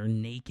and they're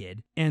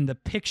naked. And the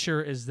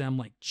picture is them,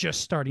 like,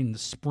 just starting the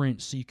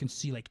sprint. So you can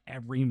see, like,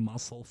 every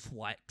muscle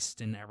flexed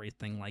and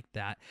everything like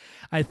that.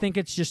 I think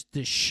it's just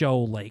to show,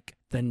 like,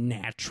 the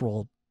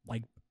natural,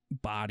 like,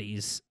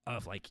 bodies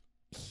of, like,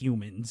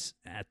 humans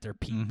at their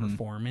peak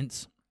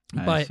performance.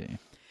 But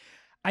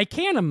I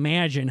can't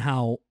imagine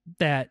how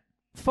that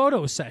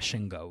photo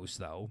session goes,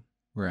 though.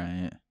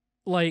 Right.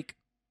 Like...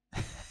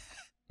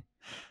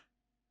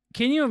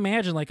 Can you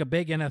imagine, like, a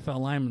big NFL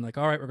lineman, like,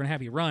 all right, we're going to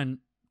have you run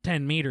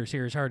 10 meters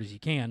here as hard as you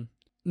can,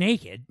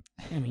 naked?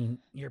 I mean,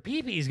 your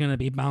pee-pee is going to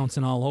be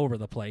bouncing all over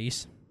the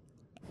place.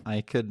 I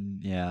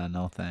could,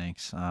 no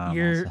thanks.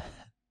 Your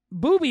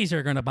boobies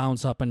are going to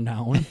bounce up and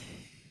down.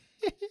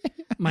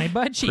 My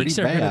butt cheeks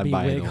are going to be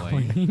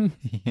wiggling.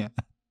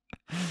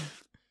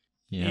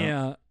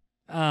 Yeah.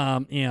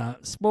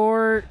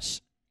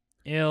 Sports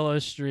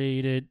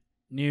Illustrated,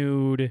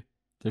 nude.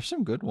 There's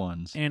some good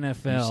ones.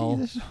 NFL.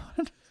 You see this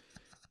one?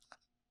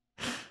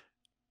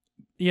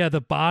 Yeah,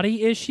 the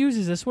body issues.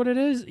 Is this what it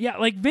is? Yeah,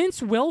 like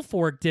Vince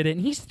Wilfork did it,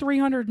 and he's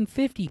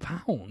 350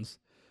 pounds.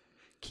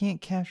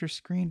 Can't capture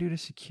screen due to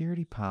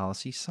security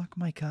policy. Suck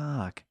my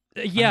cock.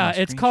 Yeah,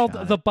 it's called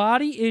The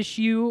Body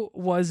Issue.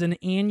 Was an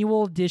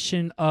annual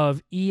edition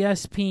of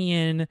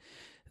ESPN,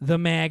 the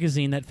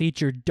magazine that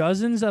featured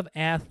dozens of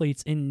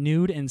athletes in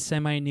nude and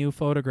semi-nude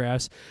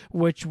photographs,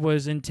 which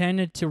was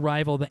intended to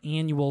rival the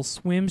annual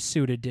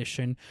swimsuit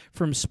edition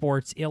from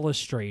Sports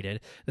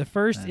Illustrated. The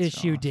first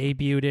issue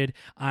debuted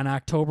on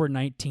October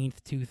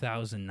 19th,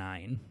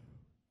 2009.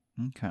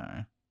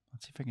 Okay.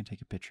 Let's see if I can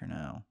take a picture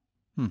now.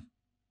 Yeah,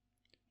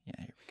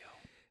 here we go.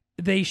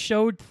 they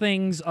showed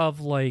things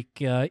of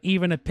like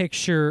even a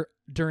picture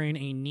during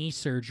a knee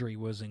surgery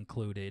was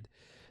included.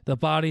 The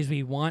Bodies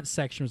We Want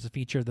section was a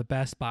feature of the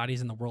best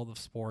bodies in the world of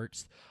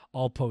sports,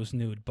 all posed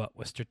nude, but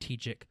with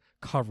strategic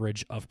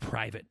coverage of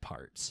private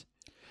parts.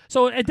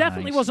 So it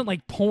definitely wasn't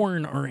like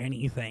porn or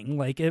anything.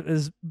 Like it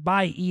was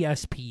by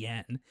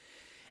ESPN.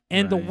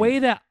 And the way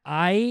that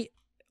I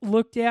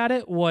looked at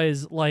it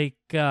was like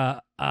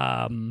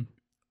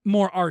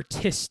more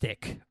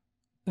artistic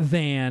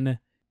than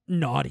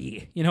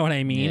naughty. You know what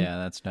I mean? Yeah,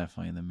 that's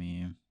definitely the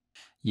meme.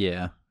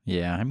 Yeah.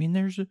 Yeah, I mean,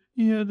 there's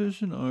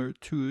an art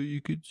to it,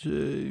 you could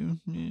say.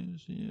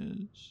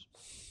 Yes.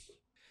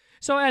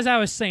 So as I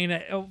was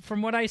saying,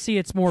 from what I see,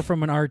 it's more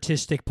from an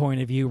artistic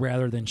point of view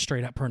rather than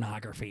straight up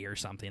pornography or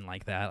something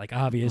like that. Like,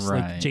 obviously,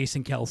 like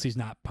Jason Kelsey's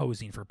not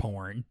posing for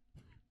porn.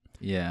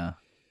 Yeah.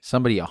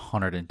 Somebody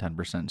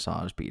 110%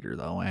 saw his Peter,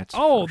 though. That's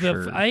sure.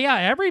 Yeah,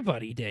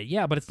 everybody did.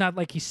 Yeah, but it's not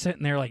like he's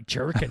sitting there, like,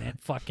 jerking it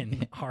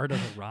fucking hard as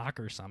a rock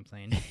or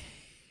something.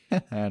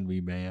 That'd be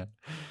bad.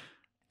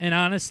 And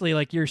honestly,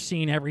 like, you're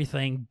seeing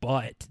everything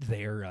but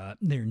their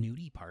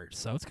nudie parts.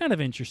 So it's kind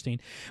of interesting.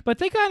 But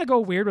they kind of go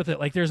weird with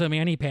it. Like, there's a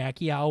Manny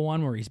Pacquiao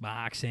one where he's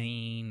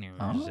boxing.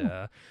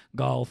 There's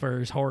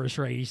golfers, horse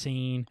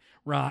racing,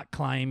 rock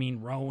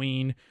climbing,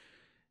 rowing,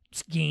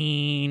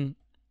 skiing,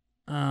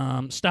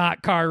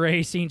 stock car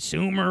racing,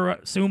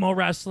 sumo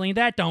wrestling.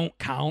 That don't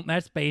count.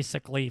 That's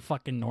basically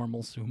fucking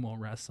normal sumo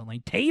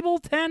wrestling. Table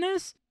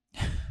tennis?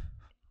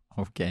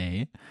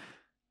 Okay.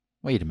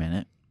 Wait a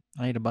minute.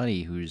 I had a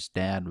buddy whose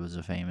dad was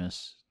a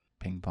famous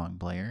ping pong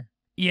player.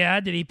 Yeah,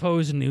 did he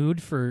pose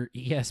nude for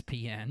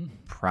ESPN?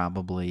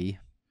 Probably.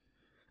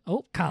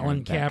 Oh,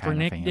 Colin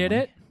Kaepernick did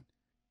it.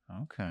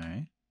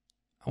 Okay.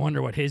 I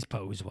wonder what his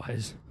pose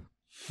was.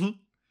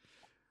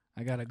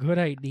 I got a good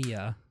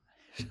idea.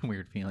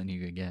 Weird feeling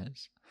you could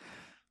guess.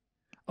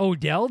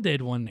 Odell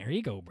did one. There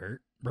you go,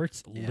 Bert.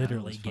 Bert's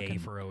literally gay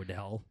for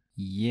Odell.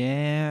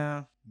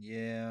 Yeah.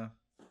 Yeah.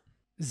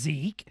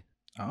 Zeke.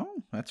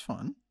 Oh, that's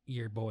fun.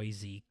 Your boy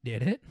Zeke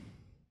did it.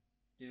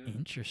 Dude.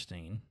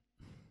 Interesting.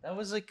 That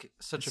was like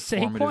such a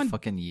formative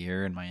fucking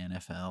year in my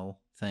NFL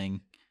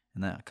thing.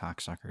 And that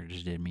cocksucker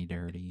just did me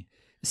dirty.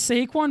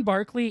 Saquon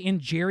Barkley and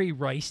Jerry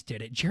Rice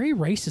did it. Jerry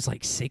Rice is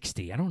like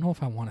 60. I don't know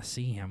if I want to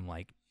see him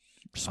like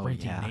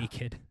sprinting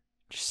naked.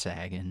 Just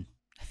sagging.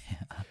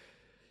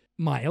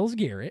 Myles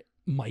Garrett,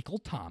 Michael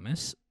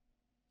Thomas,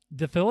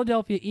 the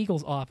Philadelphia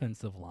Eagles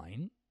offensive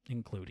line,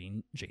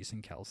 including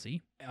Jason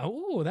Kelsey.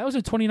 Oh, that was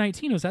in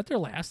 2019. Was that their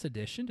last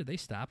edition? Did they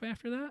stop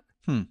after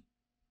that?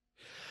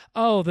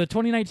 Oh, the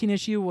 2019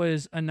 issue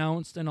was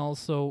announced and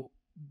also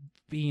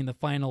being the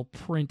final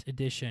print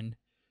edition.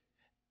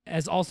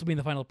 As also being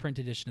the final print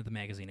edition of the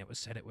magazine, it was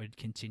said it would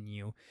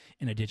continue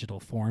in a digital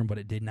form, but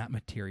it did not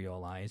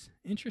materialize.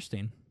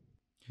 Interesting.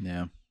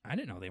 Yeah. I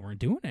didn't know they weren't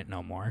doing it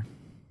no more.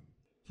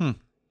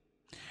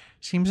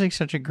 Seems like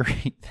such a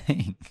great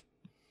thing.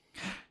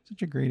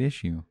 Such a great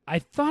issue. I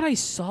thought I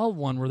saw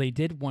one where they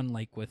did one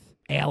like with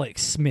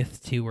Alex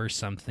Smith too or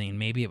something.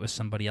 Maybe it was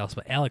somebody else,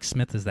 but Alex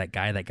Smith is that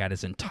guy that got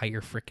his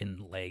entire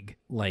freaking leg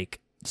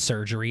like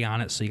surgery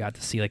on it, so you got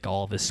to see like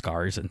all of his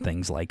scars and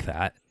things like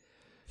that.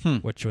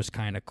 Which was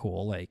kind of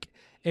cool. Like,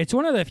 it's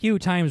one of the few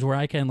times where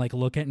I can like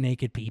look at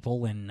naked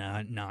people and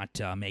not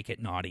make it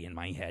naughty in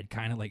my head,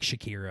 kind of like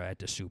Shakira at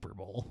the Super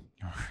Bowl.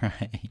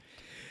 Right.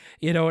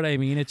 You know what I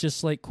mean? It's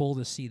just like cool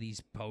to see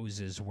these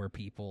poses where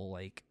people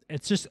like.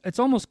 It's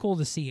almost cool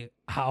to see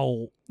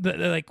how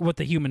like what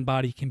the human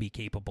body can be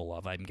capable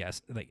of. I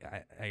guess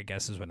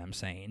is what I'm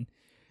saying.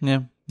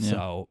 Yeah.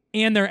 So,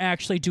 and they're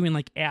actually doing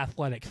like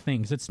athletic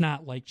things. It's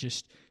not like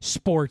just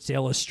Sports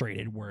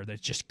Illustrated where there's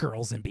just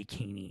girls in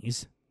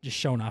bikinis just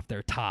showing off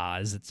their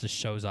tas. It just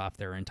shows off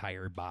their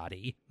entire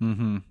body.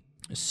 Mm-hmm.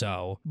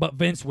 So, but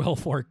Vince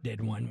Wilfork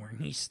did one where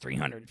he's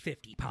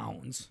 350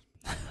 pounds.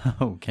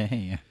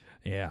 Okay.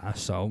 Yeah,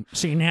 so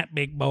seeing that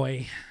big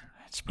boy.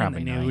 It's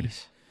probably nude.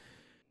 Nice.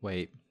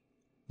 Wait.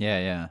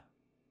 Yeah.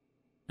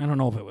 I don't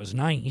know if it was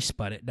nice,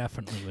 but it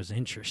definitely was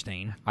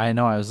interesting. I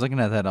know. I was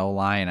looking at that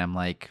O-line. I'm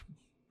like,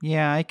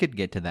 yeah, I could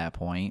get to that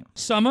point.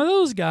 Some of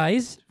those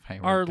guys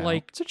are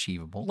like, it's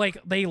achievable. Like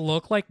they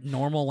look like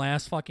normal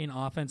ass fucking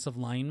offensive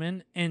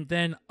linemen, and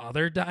then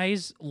other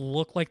guys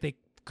look like they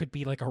could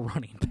be like a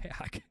running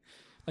back.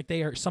 Like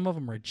they are. Some of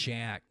them are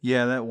jacked.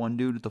 Yeah, that one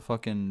dude with the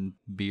fucking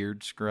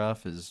beard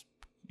scruff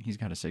he's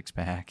got a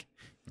 6-pack.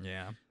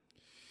 Yeah.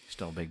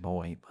 Still a big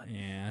boy, but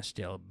yeah,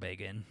 still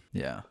biggin'.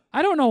 Yeah.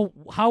 I don't know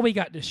how we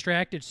got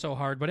distracted so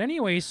hard, but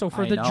anyway, so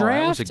for the draft,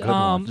 that was a good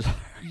one.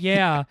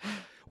 Yeah.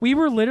 We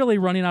were literally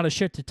running out of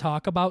shit to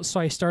talk about, so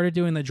I started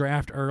doing the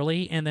draft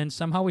early, and then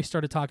somehow we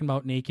started talking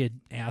about naked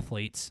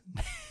athletes.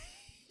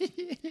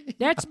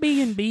 That's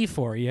B&B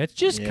for you. It's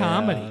just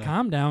comedy.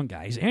 Calm down,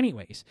 guys.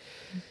 Anyways.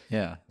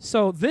 Yeah.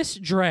 So this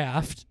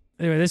draft,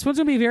 anyway, this one's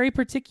going to be very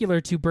particular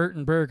to Bert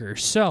and Burger.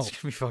 So it's going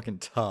to be fucking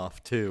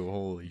tough, too.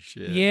 Holy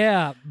shit.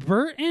 Yeah.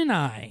 Bert and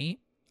I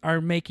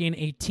are making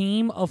a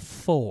team of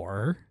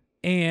 4.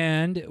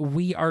 And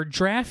we are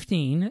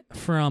drafting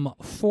from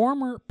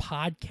former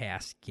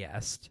podcast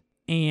guest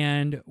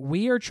and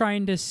we are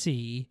trying to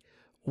see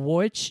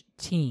which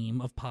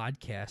team of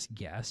podcast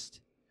guests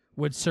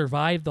would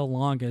survive the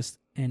longest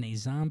in a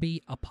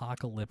zombie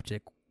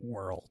apocalyptic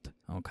world.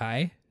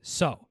 Okay?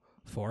 So,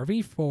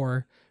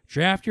 4v4,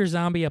 draft your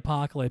zombie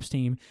apocalypse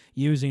team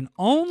using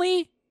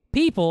only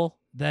people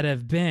that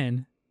have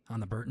been on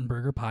the Bert and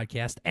Burger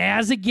podcast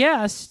as a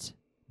guest.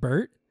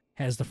 Bert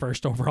has the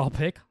first overall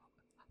pick,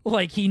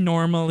 like he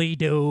normally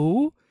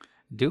do.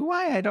 Do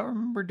I? I don't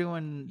remember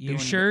doing. You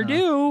sure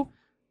do.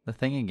 The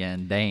thing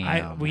again.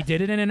 Damn. We did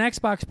it in an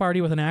Xbox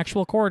party with an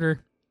actual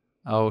quarter.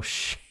 Oh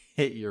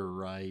shit! You're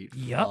right.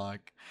 Yep. Fuck.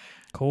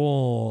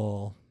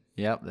 Cool.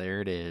 Yep,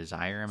 there it is.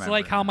 I remember. It's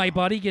like how now. my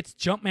buddy gets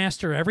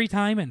Jumpmaster every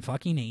time in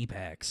fucking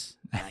Apex.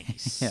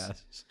 Nice.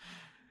 Yes.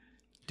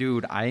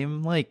 Dude, I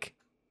am like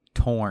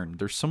torn.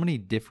 There's so many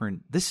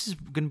different. This is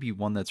going to be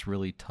one that's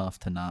really tough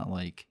to not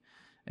like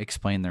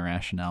explain the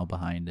rationale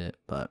behind it,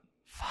 but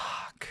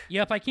fuck.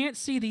 Yep, I can't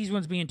see these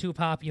ones being too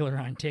popular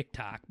on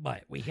TikTok,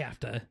 but we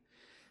got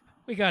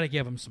to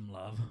give them some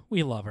love.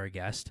 We love our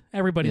guest.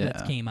 Everybody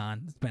that came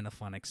on, it's been a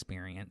fun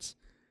experience.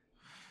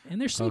 And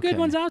there's some good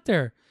ones out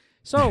there.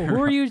 So,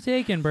 who are you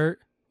taking, Bert,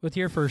 with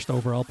your first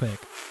overall pick?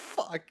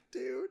 Fuck,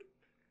 dude.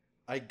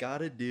 I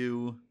gotta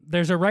do...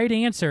 There's a right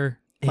answer,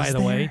 by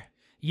the way.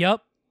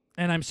 Yep.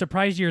 And I'm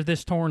surprised you're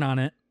this torn on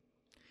it.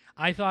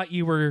 I thought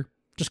you were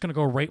just going to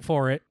go right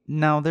for it.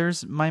 Now,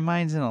 my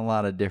mind's in a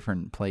lot of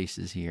different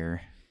places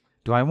here.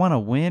 Do I want to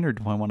win or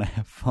do I want to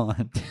have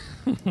fun?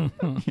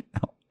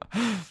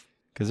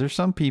 Because there's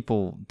some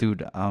people,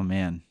 dude, oh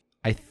man.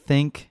 I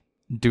think,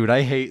 dude,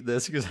 I hate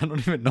this because I don't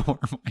even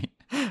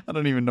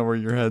know where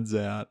your head's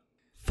at.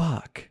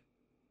 Fuck.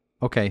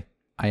 Okay,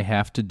 I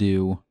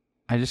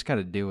just got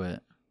to do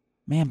it.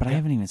 Man, but I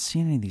haven't even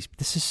seen any of these.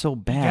 This is so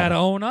bad. You gotta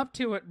own up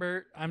to it,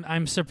 Bert.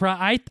 I'm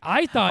surprised.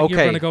 I thought you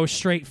were gonna go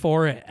straight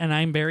for it, and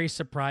I'm very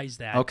surprised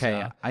that.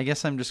 Okay, I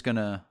guess I'm just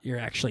gonna. You're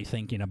actually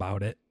thinking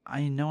about it.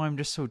 I know I'm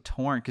just so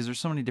torn because there's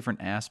so many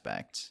different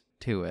aspects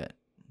to it.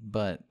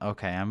 But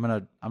okay,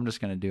 I'm just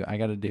gonna do. I'm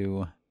gonna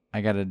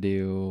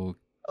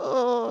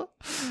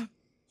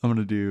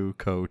do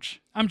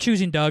coach. I'm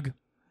choosing Doug.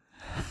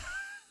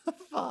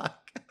 Fuck.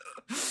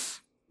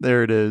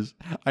 There it is.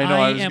 I know.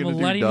 I am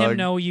letting him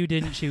know you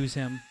didn't choose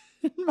him.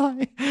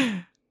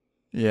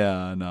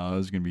 Yeah, no, it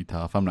was gonna be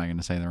tough. I'm not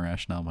gonna say the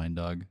rationale behind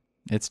Doug.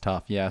 It's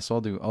tough. Yeah,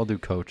 so I'll do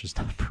coach as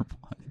number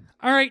one.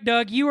 All right,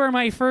 Doug, you are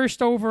my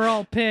first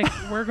overall pick.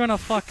 We're gonna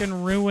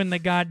fucking ruin the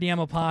goddamn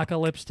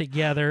apocalypse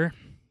together.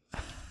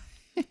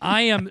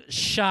 I am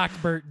shocked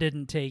Bert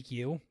didn't take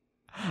you.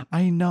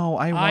 I know.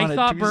 I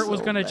thought Bert was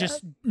gonna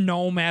just,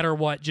 no matter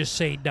what, just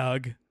say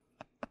Doug.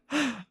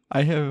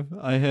 I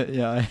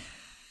had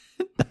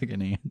Doug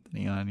and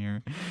Anthony on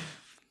here.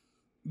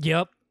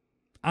 Yep.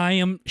 I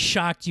am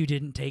shocked you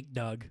didn't take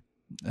Doug.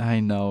 I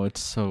know,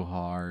 it's so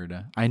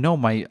hard. I know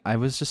I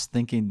was just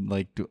thinking,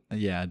 like, do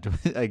I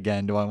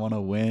want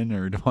to win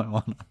or do I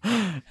want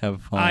to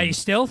have fun? I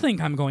still think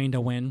I'm going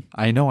to win.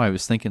 I know, I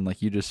was thinking,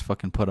 like, you just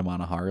fucking put him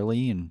on a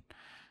Harley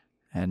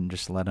and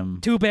just let him.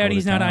 Too bad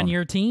he's not on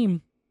your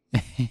team.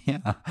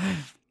 Yeah.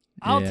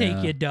 I'll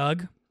take you,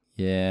 Doug.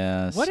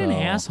 Yeah. What an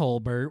asshole,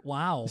 Bert.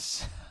 Wow.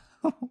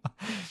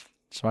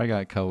 So I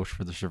got coach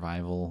for the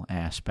survival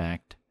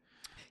aspect.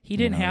 He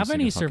didn't have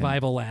any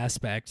survival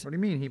aspect. What do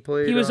you mean?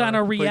 He was on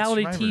a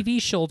reality TV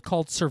show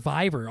called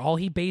Survivor. All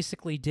he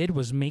basically did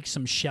was make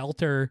some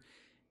shelter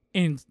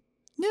and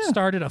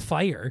started a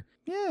fire.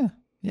 Yeah.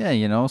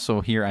 Yeah,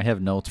 so here I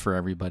have notes for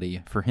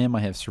everybody. For him,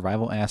 I have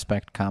survival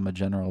aspect,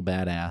 general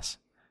badass.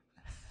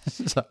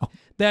 So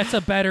that's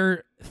a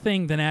better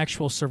thing than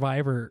actual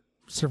survival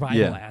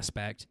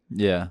aspect.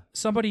 Yeah.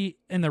 Somebody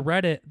in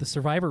the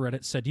Survivor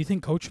Reddit said, do you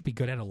think Coach would be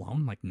good at alone?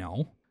 I'm like,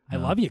 no. I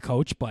love you,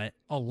 Coach, but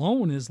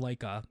alone is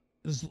like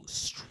is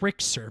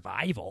strict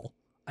survival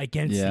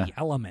against the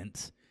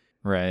elements.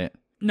 Right.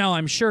 Now,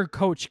 I'm sure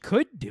Coach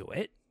could do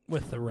it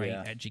with the right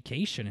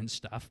education and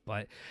stuff,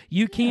 but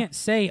you can't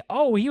say,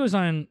 oh, he was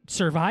on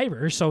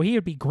Survivor, so he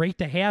would be great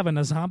to have in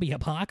a zombie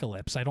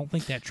apocalypse. I don't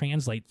think that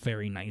translates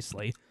very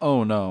nicely.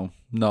 Oh, no.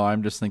 No,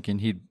 I'm just thinking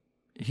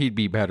he'd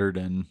be better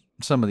than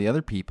some of the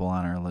other people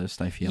on our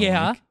list, I feel like.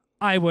 Yeah,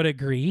 I would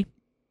agree.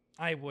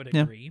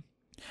 Yeah.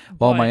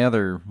 Well, my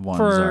other ones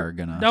are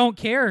gonna... Don't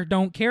care.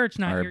 It's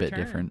not your turn. Are a bit turn.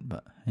 different,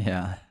 but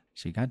yeah.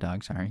 So you got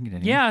Doug, sorry.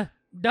 Yeah,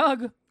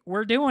 Doug,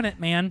 we're doing it,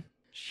 man.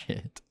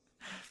 Shit.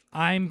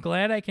 I'm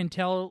glad I can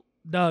tell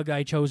Doug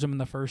I chose him in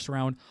the first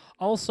round.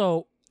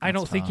 Also, I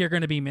don't think you're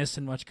going to be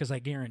missing much because I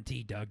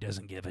guarantee Doug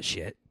doesn't give a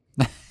shit.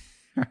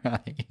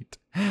 Right.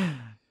 Yeah,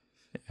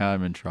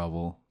 I'm in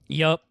trouble.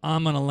 Yep,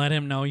 I'm going to let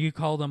him know you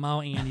called him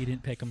out and you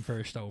didn't pick him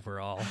first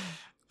overall.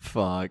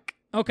 Fuck.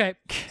 Okay,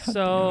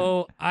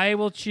 so I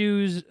will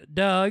choose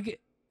Doug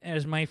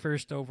as my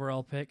first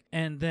overall pick.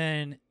 And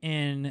then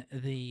in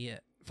the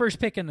first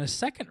pick in the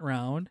second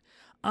round,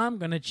 I'm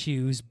going to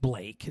choose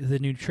Blake, the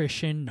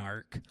nutrition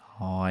narc.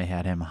 Oh, I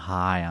had him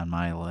high on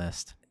my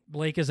list.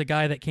 Blake is a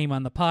guy that came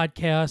on the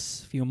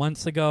podcast a few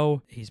months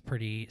ago. He's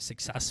pretty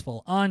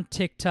successful on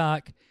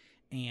TikTok.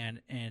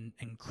 and an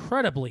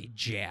incredibly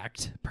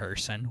jacked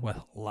person with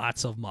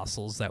lots of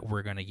muscles that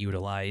we're going to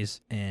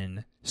utilize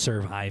in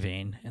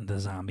surviving in the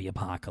zombie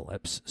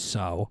apocalypse.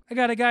 So I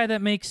got a guy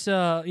that makes,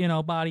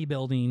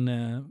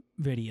 bodybuilding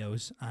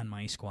videos on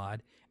my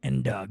squad,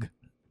 and Doug.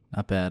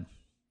 Not bad.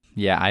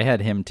 Yeah, I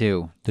had him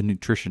too. The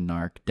nutrition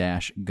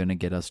narc - gonna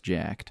get us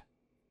jacked.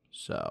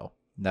 So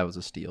that was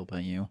a steal by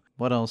you.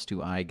 What else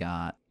do I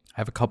got? I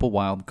have a couple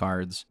wild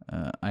cards.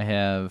 I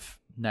have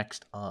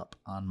next up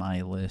on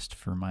my list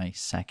for my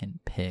second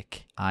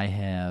pick. I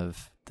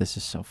have, this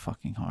is so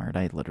fucking hard.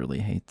 I literally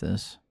hate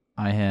this.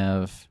 I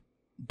have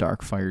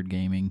Dark Fired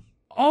Gaming.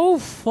 Oh,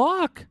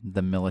 fuck.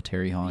 The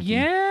military honky.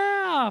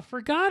 Yeah,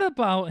 forgot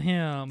about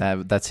him.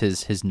 That's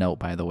his note,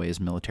 by the way, is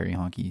military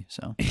honky.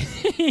 So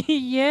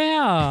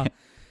yeah,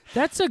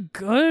 that's a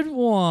good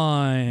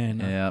one.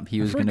 Yeah,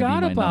 he was going to be my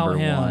number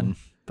one.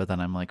 But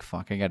then I'm like,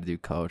 fuck, I got to do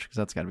coach because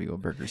that's got to be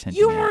what Burger's hinting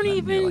You at. weren't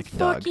even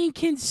fucking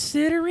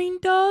considering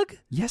Doug?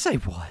 Yes, I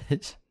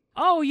was.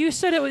 Oh, you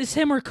said it was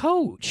him or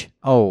coach.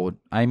 Oh,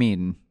 I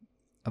mean,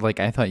 like,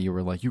 I thought you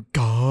were like, you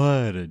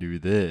gotta do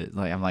this.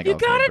 Like, I'm like, you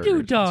okay, gotta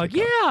do Doug.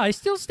 Yeah, I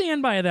still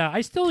stand by that.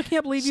 I still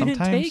can't believe you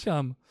didn't take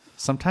him.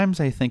 Sometimes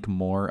I think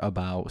more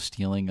about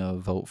stealing a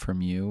vote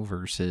from you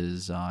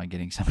versus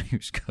getting somebody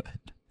who's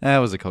good. That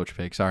was a coach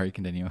pick. Sorry,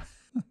 continue.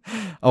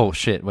 Oh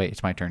shit! Wait,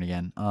 it's my turn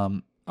again.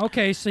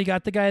 Okay, so you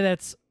got the guy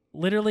that's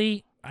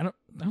literally, I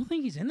don't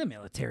think he's in the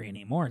military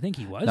anymore. I think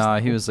he was. No,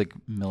 he was like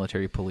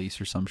military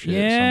police or some shit.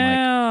 Yeah. So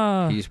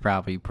I'm like, he's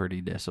probably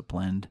pretty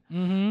disciplined.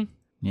 Mm-hmm.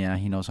 Yeah,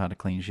 he knows how to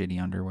clean shitty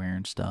underwear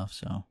and stuff,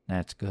 so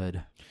that's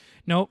good.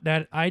 Nope,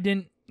 I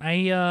didn't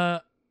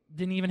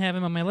even have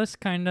him on my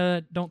list.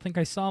 Kinda don't think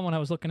I saw him when I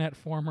was looking at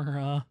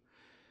former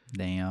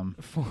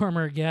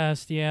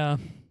guest, yeah.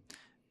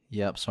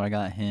 Yep, so I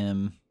got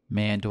him.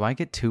 Man, do I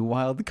get 2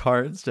 wild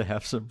cards to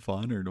have some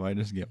fun, or do I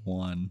just get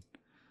 1?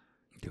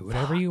 Do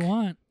whatever you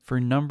want. For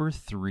number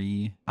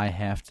 3, I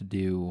have to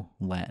do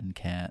Latin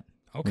Cat.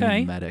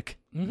 Okay. Medic.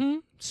 Mm-hmm.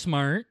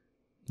 Smart.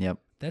 Yep.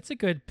 That's a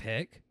good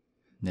pick.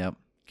 Yep.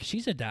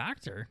 She's a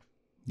doctor.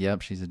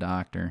 Yep, she's a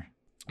doctor.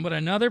 But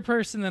another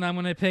person that I'm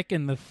going to pick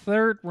in the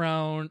 3rd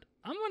round,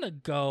 I'm going to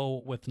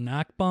go with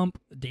Knockbump,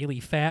 Daily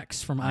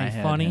Facts from iFunny. I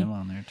had him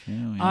on there too.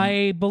 Yeah.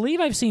 I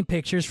believe I've seen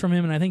pictures from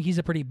him, and I think he's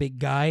a pretty big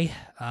guy.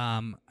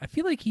 I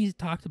feel like he's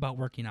talked about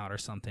working out or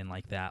something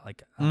like that,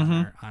 like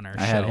on our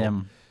show. I had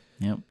him.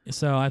 Yep.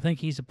 So I think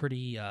he's a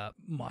pretty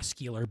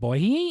muscular boy.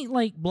 He ain't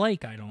like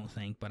Blake, I don't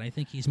think, but I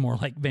think he's more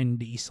like Vin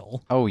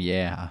Diesel. Oh,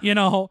 yeah. You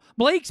know,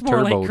 Blake's more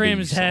Turbo like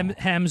Crims Diesel.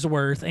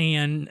 Hemsworth,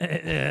 and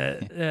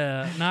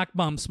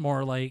Knockbump's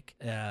more like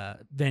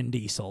Vin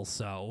Diesel.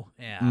 So,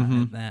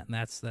 yeah,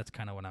 that's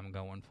kind of what I'm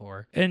going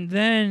for. And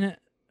then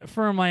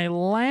for my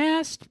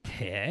last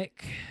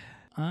pick,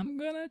 I'm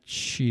going to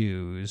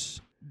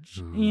choose...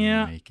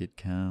 Yeah, make it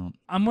count.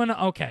 I'm gonna.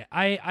 Okay,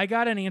 I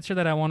got an answer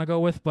that I want to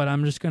go with, but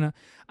I'm just gonna.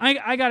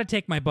 I got to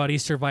take my buddy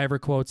Survivor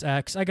Quotes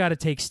X. I got to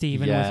take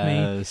Steven with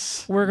me.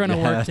 We're gonna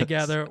work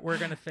together. We're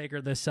gonna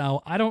figure this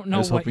out. I don't know. I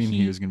was what hoping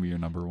he was gonna be your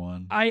number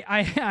one.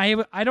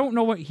 I don't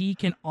know what he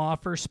can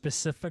offer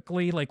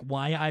specifically, like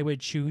why I would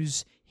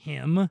choose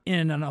him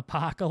in an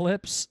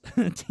apocalypse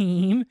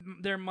team.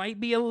 There might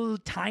be a little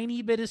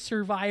tiny bit of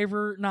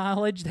Survivor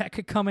knowledge that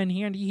could come in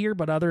handy here,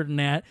 but other than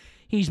that,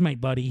 he's my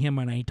buddy. Him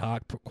and I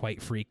talk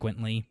quite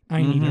frequently.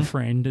 I need a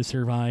friend to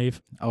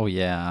survive. Oh,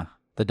 yeah.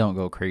 The don't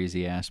go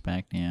crazy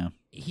aspect, yeah.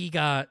 He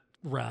got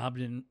robbed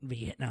in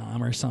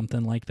Vietnam or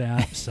something like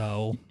that,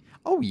 so...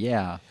 Oh,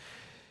 yeah.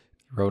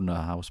 Rode in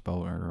a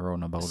houseboat or rode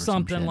in a boat or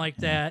something like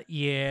yeah. that,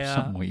 yeah.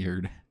 Something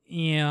weird.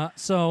 Yeah,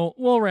 so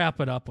we'll wrap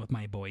it up with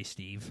my boy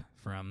Steve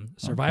from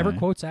Survivor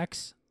Quotes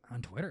X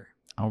on Twitter.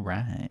 All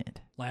right.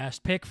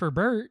 Last pick for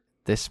Bert.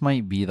 This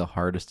might be the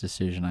hardest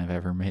decision I've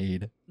ever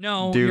made.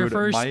 No, dude, your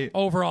first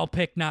overall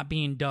pick not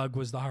being Doug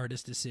was the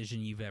hardest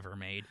decision you've ever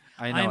made.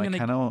 I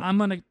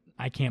know.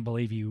 I can't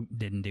believe you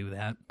didn't do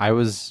that. I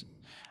was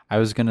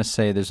gonna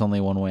say there's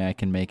only one way I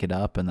can make it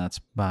up, and that's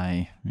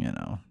by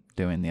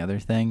doing the other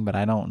thing. But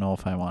I don't know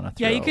if I want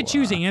to. Yeah, you could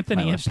choose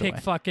Anthony and pick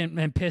fucking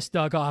and piss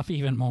Doug off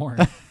even more.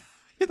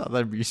 I thought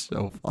that'd be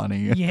so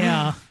funny.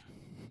 Yeah.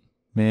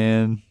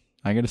 Man,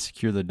 I gotta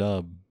secure the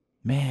dub.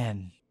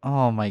 Man.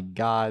 Oh my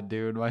god,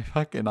 dude. My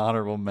fucking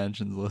honorable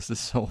mentions list is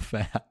so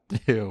fat,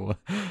 too.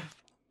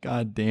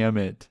 God damn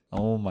it.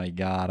 Oh my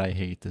god, I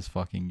hate this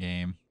fucking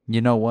game. You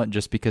know what?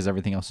 Just because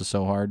everything else is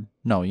so hard?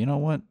 No, you know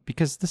what?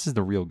 Because this is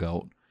the real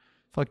GOAT.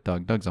 Fuck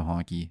Doug. Doug's a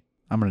honky.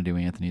 I'm gonna do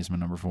Anthony as my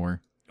number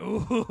 4.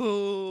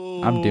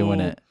 Ooh. I'm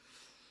doing it.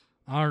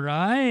 All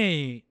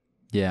right.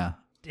 Yeah.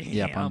 Damn.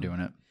 Yep, I'm doing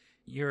it.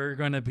 You're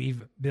gonna be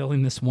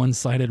building this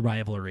one-sided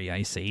rivalry,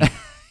 I see.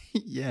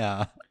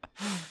 Yeah.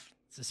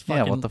 This is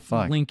fucking what the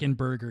fuck? Lincoln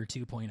Burger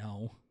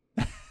 2.0.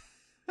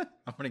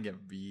 I'm gonna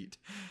get beat.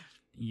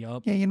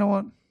 Yup. Yeah, you know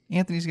what?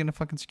 Anthony's gonna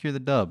fucking secure the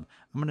dub.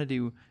 I'm gonna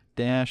do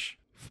Dash.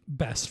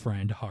 Best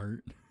friend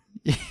Hart.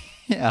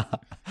 Yeah.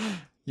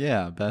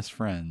 Yeah, best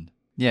friend.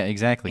 Yeah,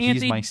 exactly.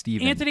 Anthony, he's my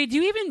Steven. Anthony, do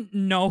you even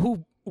know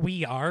who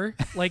we are?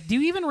 Like, do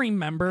you even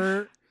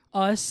remember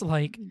us.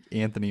 Like,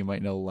 Anthony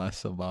might know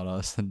less about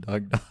us than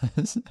Doug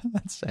does.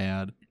 That's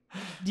sad.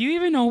 do you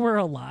even know we're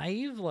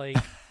alive? Like,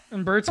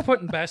 and Bert's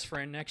putting best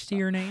friend next to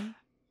your name.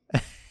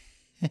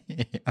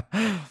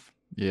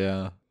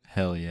 Yeah.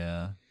 Hell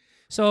yeah.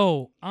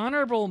 So,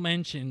 honorable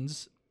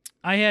mentions.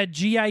 I had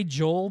G.I.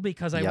 Joel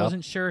because I Yep.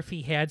 wasn't sure if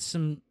he had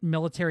some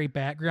military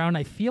background.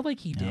 I feel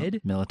like he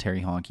did.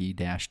 Military Honky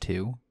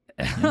 -2.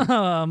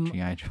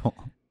 G.I.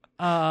 Joel.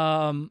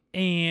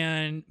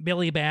 And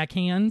Billy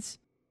Backhands.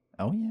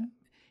 Oh, yeah.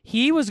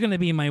 He was going to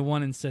be my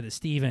one instead of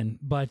Steven,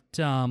 but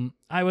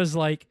I was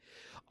like,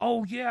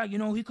 oh, yeah,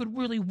 he could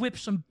really whip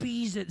some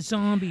bees at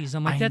zombies.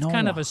 I'm like, that's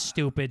kind of a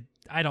stupid.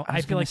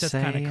 I feel like that's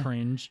kind of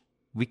cringe.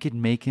 We could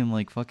make him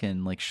like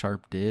fucking like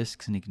sharp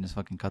discs and he can just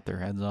fucking cut their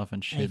heads off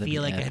and shit. I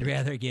feel like I'd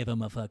rather give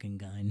him a fucking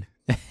gun.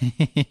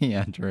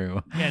 Yeah,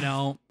 true.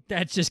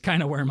 That's just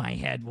kind of where my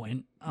head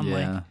went. I'm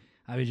Yeah. like,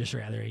 I would just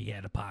rather he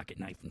had a pocket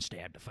knife and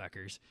stab the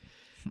fuckers.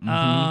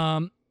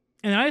 Mhm.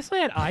 And I also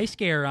had Eye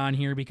Scare on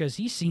here because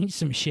he's seen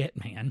some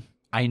shit, man.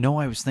 I know.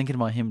 I was thinking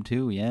about him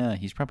too. Yeah,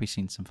 he's probably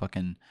seen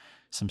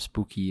some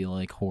spooky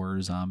like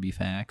horror zombie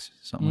facts,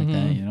 something like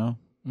that.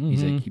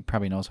 He's like, he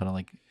probably knows how to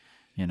like,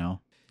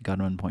 gun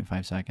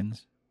 1.5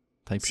 seconds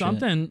type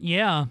something. shit.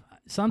 Yeah,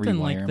 something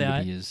Rewire like him that.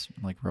 To be his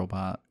like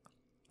robot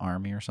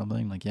army or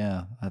something. Like,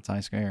 yeah, that's Eye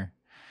Scare.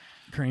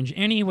 Cringe.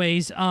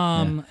 Anyways,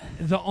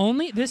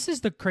 this is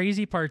the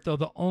crazy part though.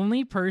 The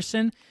only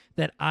person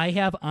that I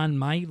have on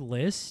my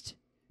list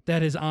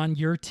that is on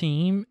your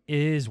team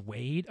is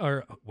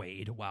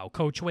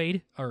Coach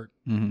Wade or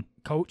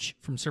Coach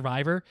from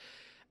Survivor.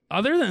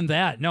 Other than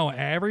that, no,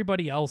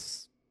 everybody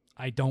else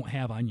I don't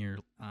have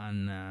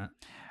on.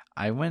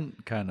 I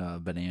went kind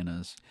of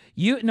bananas.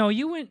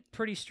 You went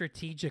pretty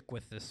strategic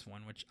with this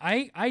one, which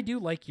I do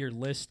like your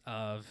list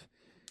of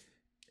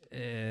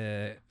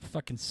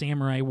fucking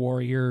samurai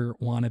warrior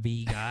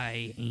wannabe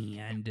guy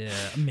and a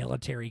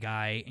military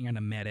guy and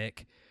a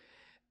medic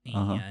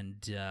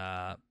and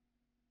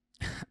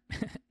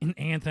and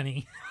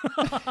Anthony.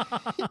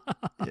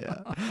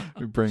 Yeah,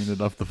 we're bringing it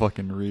up the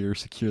fucking rear,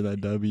 secure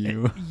that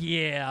W.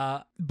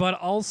 Yeah, but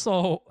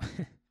also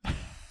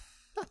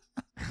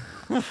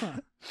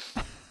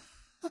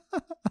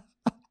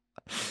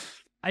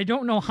I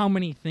don't know how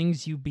many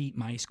things you beat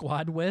my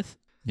squad with.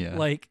 Yeah,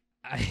 like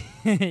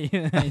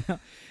I know.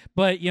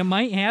 But you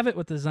might have it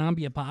with the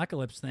zombie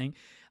apocalypse thing.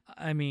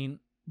 I mean,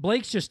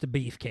 Blake's just a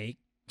beefcake.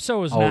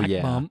 So is Knock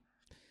Bump.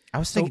 I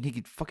was thinking he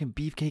could fucking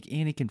beefcake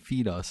and he can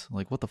feed us.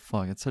 Like, what the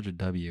fuck? It's such a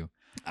W.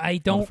 I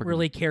don't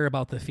really care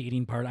about the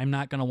feeding part. I'm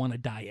not going to want to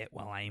diet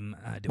while I'm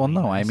doing Well,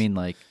 no, this. I mean,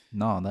 like,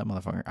 no, that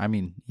motherfucker. I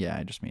mean, yeah,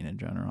 I just mean in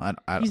general.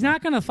 He's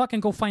not going to fucking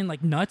go find,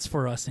 like, nuts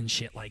for us and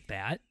shit like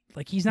that.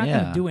 Like, he's not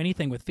going to do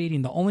anything with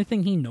feeding. The only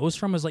thing he knows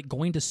from is, like,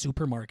 going to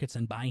supermarkets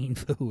and buying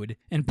food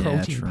and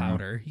protein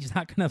powder. He's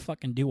not going to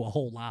fucking do a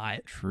whole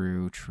lot.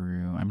 True.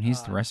 I mean,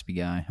 he's the recipe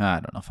guy. I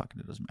don't know. Fucking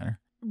it doesn't matter.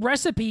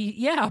 Recipe,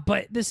 yeah,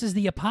 but this is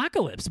the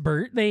apocalypse,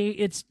 Bert.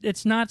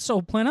 It's not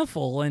so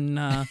plentiful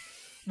in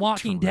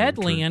Walking Dead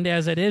land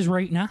as it is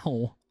right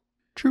now.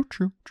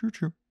 True.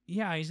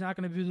 Yeah, he's not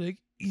going to be like,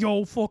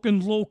 yo,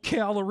 fucking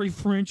low-calorie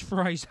French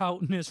fries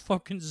out in this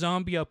fucking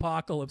zombie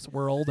apocalypse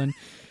world and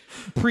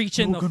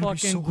preaching the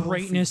fucking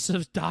greatness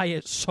of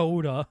diet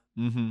soda.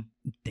 Mm-hmm.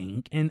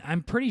 Dink. And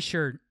I'm pretty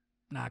sure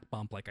Knock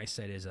Bump, like I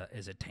said, is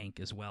a tank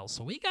as well.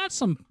 So we got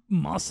some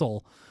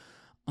muscle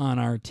on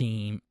our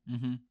team.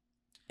 Mm-hmm.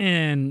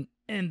 And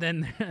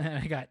then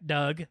I got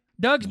Doug.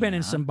 Doug's been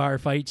in some bar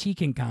fights. He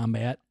can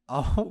combat.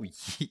 Oh,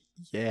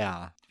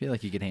 yeah. I feel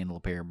like he could handle a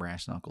pair of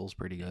brass knuckles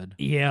pretty good.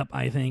 Yep,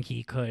 I think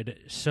he could.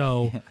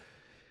 So,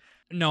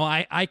 no,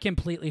 I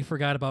completely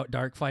forgot about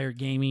Darkfire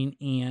Gaming,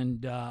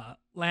 and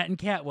Latin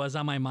Cat was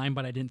on my mind,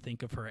 but I didn't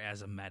think of her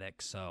as a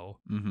medic. So,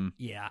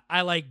 yeah,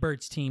 I like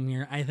Bert's team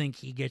here. I think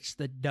he gets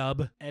the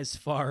dub as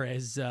far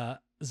as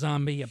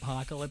zombie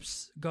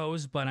apocalypse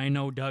goes, but I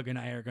know Doug and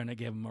I are going to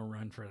give them a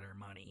run for their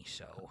money.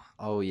 So,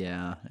 oh,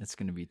 yeah, it's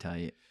going to be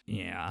tight.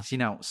 Yeah. See,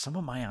 now, some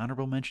of my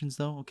honorable mentions,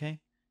 though, okay?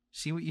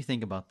 See what you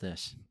think about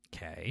this.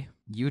 Okay.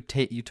 You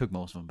took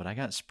most of them, but I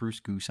got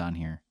Spruce Goose on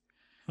here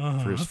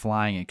for his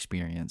flying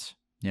experience.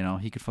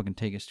 He could fucking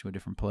take us to a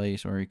different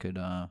place, or he could,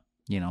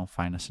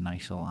 find us a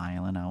nice little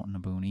island out in the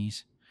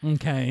boonies.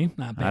 Okay,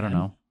 not bad. I don't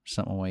know,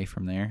 something away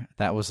from there.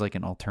 That was like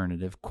an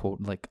alternative, quote,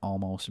 like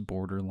almost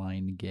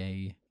borderline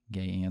gay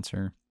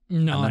answer.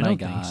 No, I don't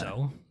think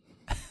so.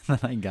 Then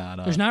I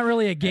got There's not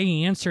really a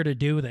gay answer to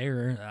do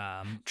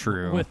there.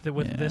 True. With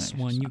this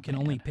one, you can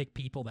only pick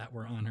people that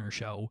were on her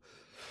show.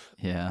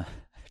 Yeah,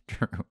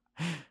 true.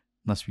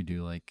 Unless we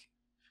do like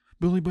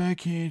Billy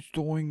Backhands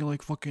throwing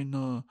like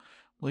fucking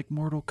like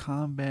Mortal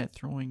Kombat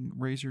throwing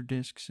razor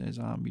discs at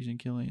zombies and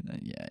killing.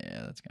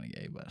 Yeah, that's kind of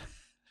gay, but.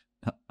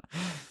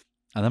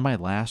 And then my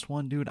last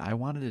one, dude, I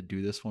wanted to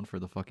do this one for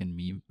the fucking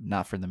meme,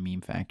 not for the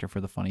meme factor,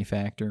 for the funny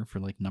factor, for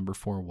like number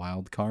 4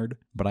 wild card.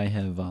 But I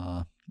have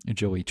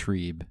Joey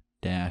Trebe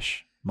 -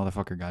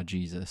 motherfucker got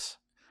Jesus.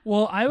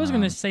 Well, I was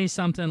gonna say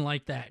something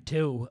like that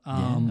too.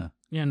 Yeah.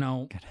 You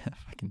know, Gotta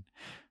fucking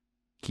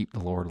keep the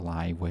Lord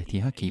alive with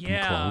you. Keep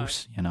him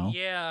close, you know?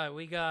 Yeah,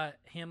 we got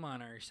him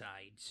on our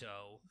side,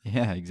 so.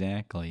 Yeah,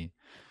 exactly.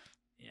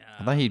 Yeah.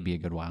 I thought he'd be a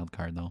good wild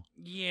card, though.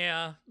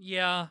 Yeah.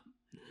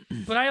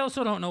 But I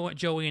also don't know what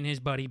Joey and his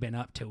buddy been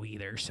up to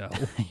either, so.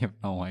 I have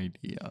no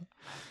idea.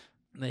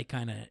 They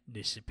kind of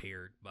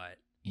disappeared, but.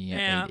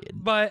 Yeah, they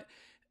did. But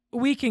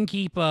we can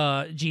keep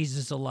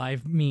Jesus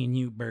alive, me and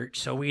you, Bert,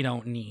 so we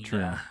don't need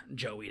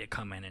Joey to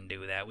come in and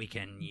do that. We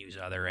can use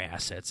other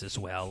assets as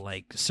well,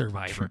 like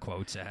Survivor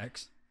Quotes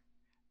X.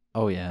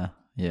 Oh, yeah.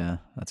 Yeah,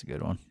 that's a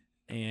good one.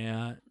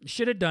 Yeah.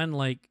 Should have done,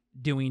 like,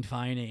 doing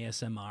fine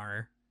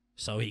ASMR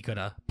so he could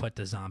have put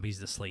the zombies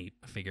to sleep.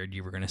 I figured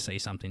you were going to say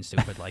something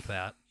stupid like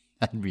that.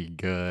 That'd be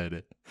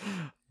good.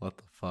 What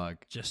the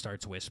fuck? Just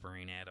starts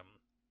whispering at him.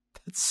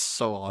 That's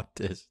so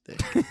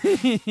autistic.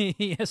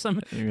 Yeah,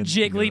 some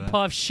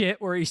Jigglypuff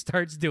shit where he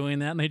starts doing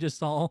that and they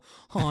just all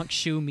honk,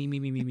 shoo,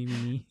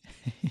 me.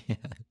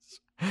 Yes.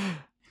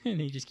 And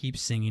he just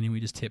keeps singing and we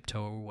just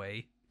tiptoe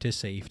away to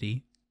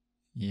safety.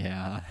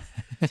 Yeah.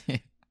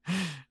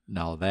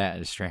 No, that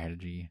is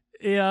strategy.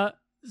 Yeah.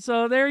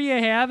 So there you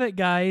have it,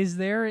 guys.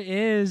 There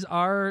is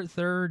our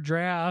third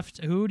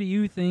draft. Who do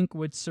you think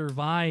would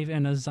survive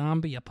in a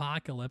zombie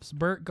apocalypse?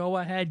 Bert, go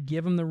ahead.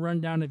 Give him the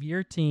rundown of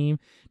your team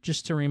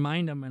just to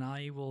remind him, and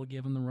I will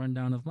give him the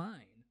rundown of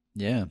mine.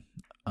 Yeah.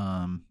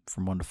 From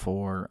 1 to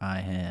 4, I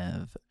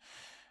have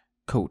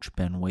Coach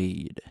Ben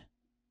Wade,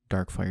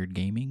 Darkfired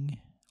Gaming,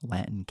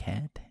 Latin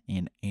Cat,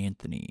 and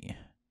Anthony.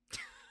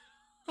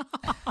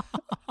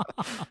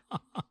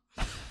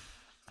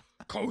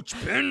 Coach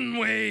Ben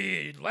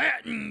Wade,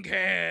 Latin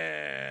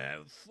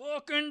Cat,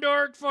 fucking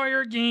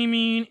Darkfire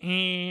Gaming,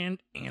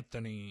 and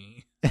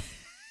Anthony.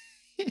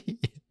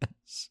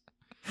 Yes.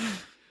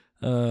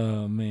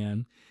 Oh,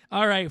 man.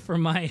 All right, for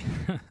my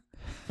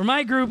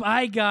group,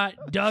 I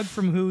got Doug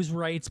from Who's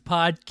Rights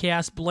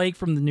Podcast, Blake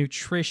from the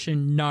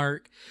Nutrition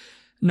Narc.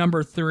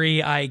 Number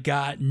 3, I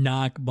got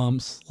Knock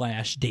Bump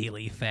 /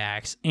 Daily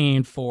Facts.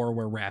 And 4,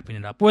 we're wrapping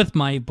it up with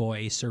my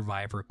boy,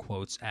 Survivor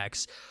Quotes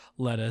X.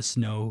 Let us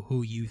know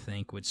who you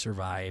think would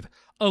survive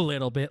a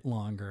little bit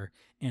longer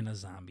in a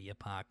zombie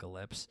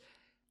apocalypse.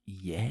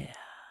 Yeah.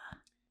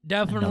 It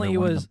definitely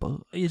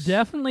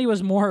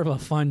was more of a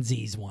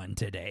funsies one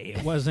today.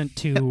 It wasn't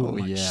too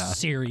much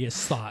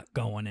serious thought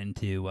going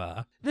into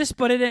this,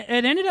 but it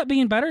ended up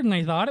being better than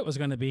I thought it was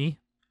going to be.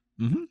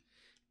 Mm-hmm.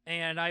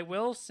 And I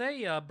will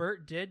say,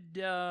 Bert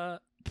did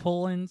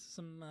pull in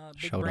some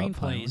big brain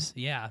plays.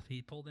 Yeah,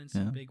 he pulled in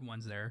some big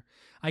ones there.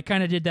 I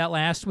kind of did that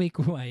last week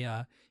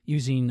by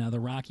using the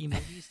Rocky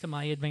movies to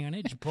my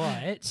advantage,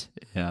 but...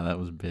 Yeah, that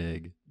was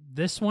big.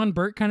 This one,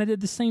 Bert kind of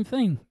did the same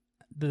thing.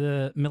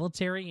 The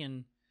military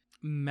and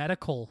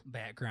medical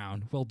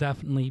background will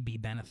definitely be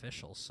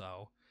beneficial,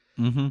 so...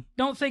 Mm-hmm.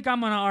 Don't think I'm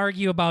going to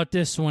argue about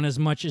this one as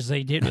much as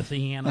they did with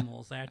the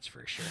animals, that's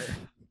for sure.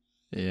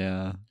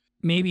 Yeah.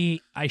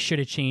 Maybe I should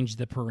have changed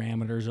the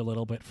parameters a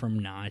little bit from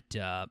not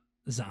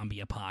zombie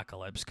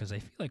apocalypse, because I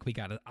feel like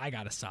I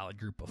got a solid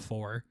group of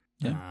 4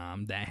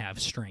 that have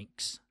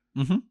strengths.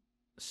 Mm-hmm.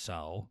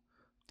 So,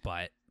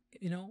 but,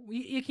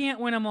 you can't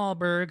win them all,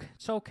 Berg.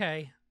 It's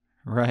okay.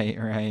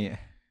 Right.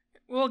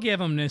 We'll give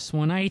them this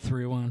one. I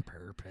threw on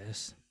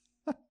purpose.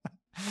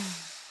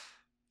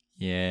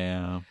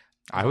 Yeah.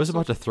 I was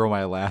about to throw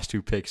my last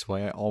 2 picks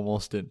away. I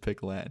almost didn't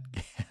pick Latin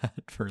Cat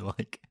for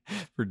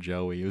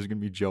Joey. It was going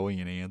to be Joey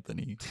and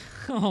Anthony.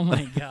 Oh,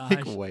 my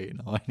gosh. Wait,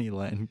 no, I need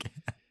Latin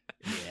Cat.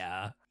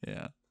 Yeah.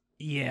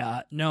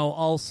 Yeah. No,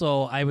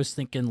 also, I was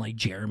thinking like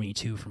Jeremy,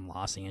 too, from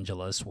Los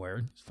Angeles, where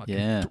he's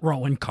fucking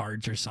throwing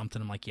cards or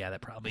something. I'm like,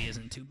 that probably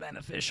isn't too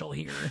beneficial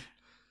here.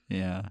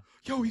 Yeah.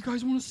 Yo, you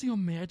guys want to see a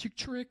magic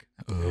trick?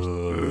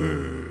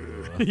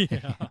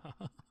 Yeah.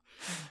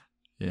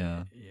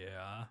 Yeah.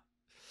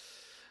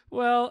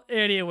 Well,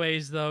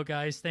 anyways, though,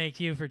 guys, thank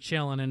you for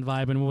chilling and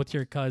vibing with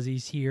your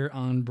cuzzies here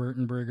on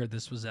Burton Burger.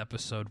 This was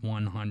episode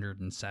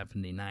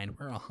 179.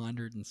 We're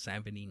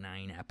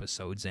 179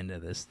 episodes into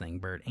this thing,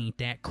 Bert. Ain't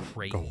that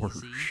crazy?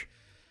 Gosh.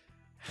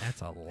 That's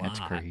a lot. That's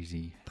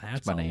crazy.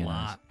 That's a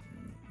lot.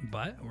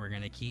 But we're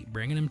going to keep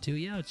bringing them to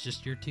you. It's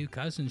just your 2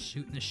 cousins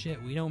shooting the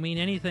shit. We don't mean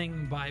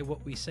anything by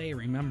what we say.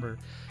 Remember,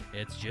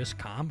 it's just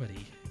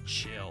comedy.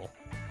 Chill.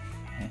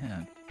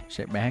 Yeah.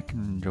 Sit back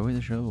and enjoy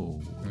the show.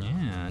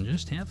 Yeah,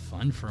 just have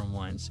fun for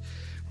once.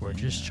 We're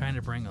just trying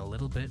to bring a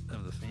little bit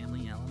of the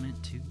family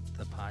element to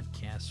the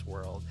podcast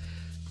world.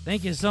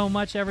 Thank you so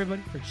much,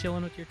 everybody, for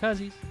chilling with your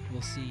cuzzies.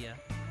 We'll see you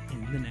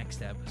in the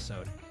next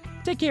episode.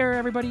 Take care,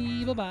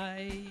 everybody.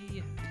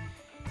 Bye-bye.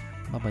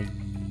 Bye-bye.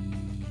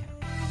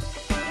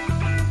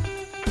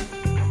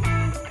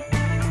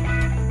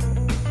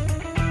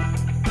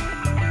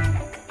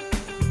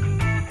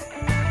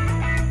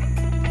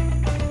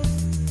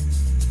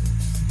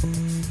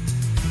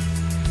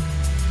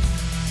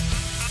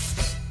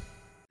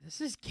 This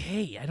is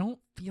gay. I don't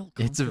feel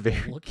comfortable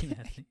looking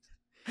at things.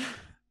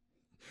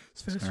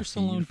 Sylvester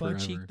Stallone butt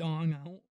cheek dong out.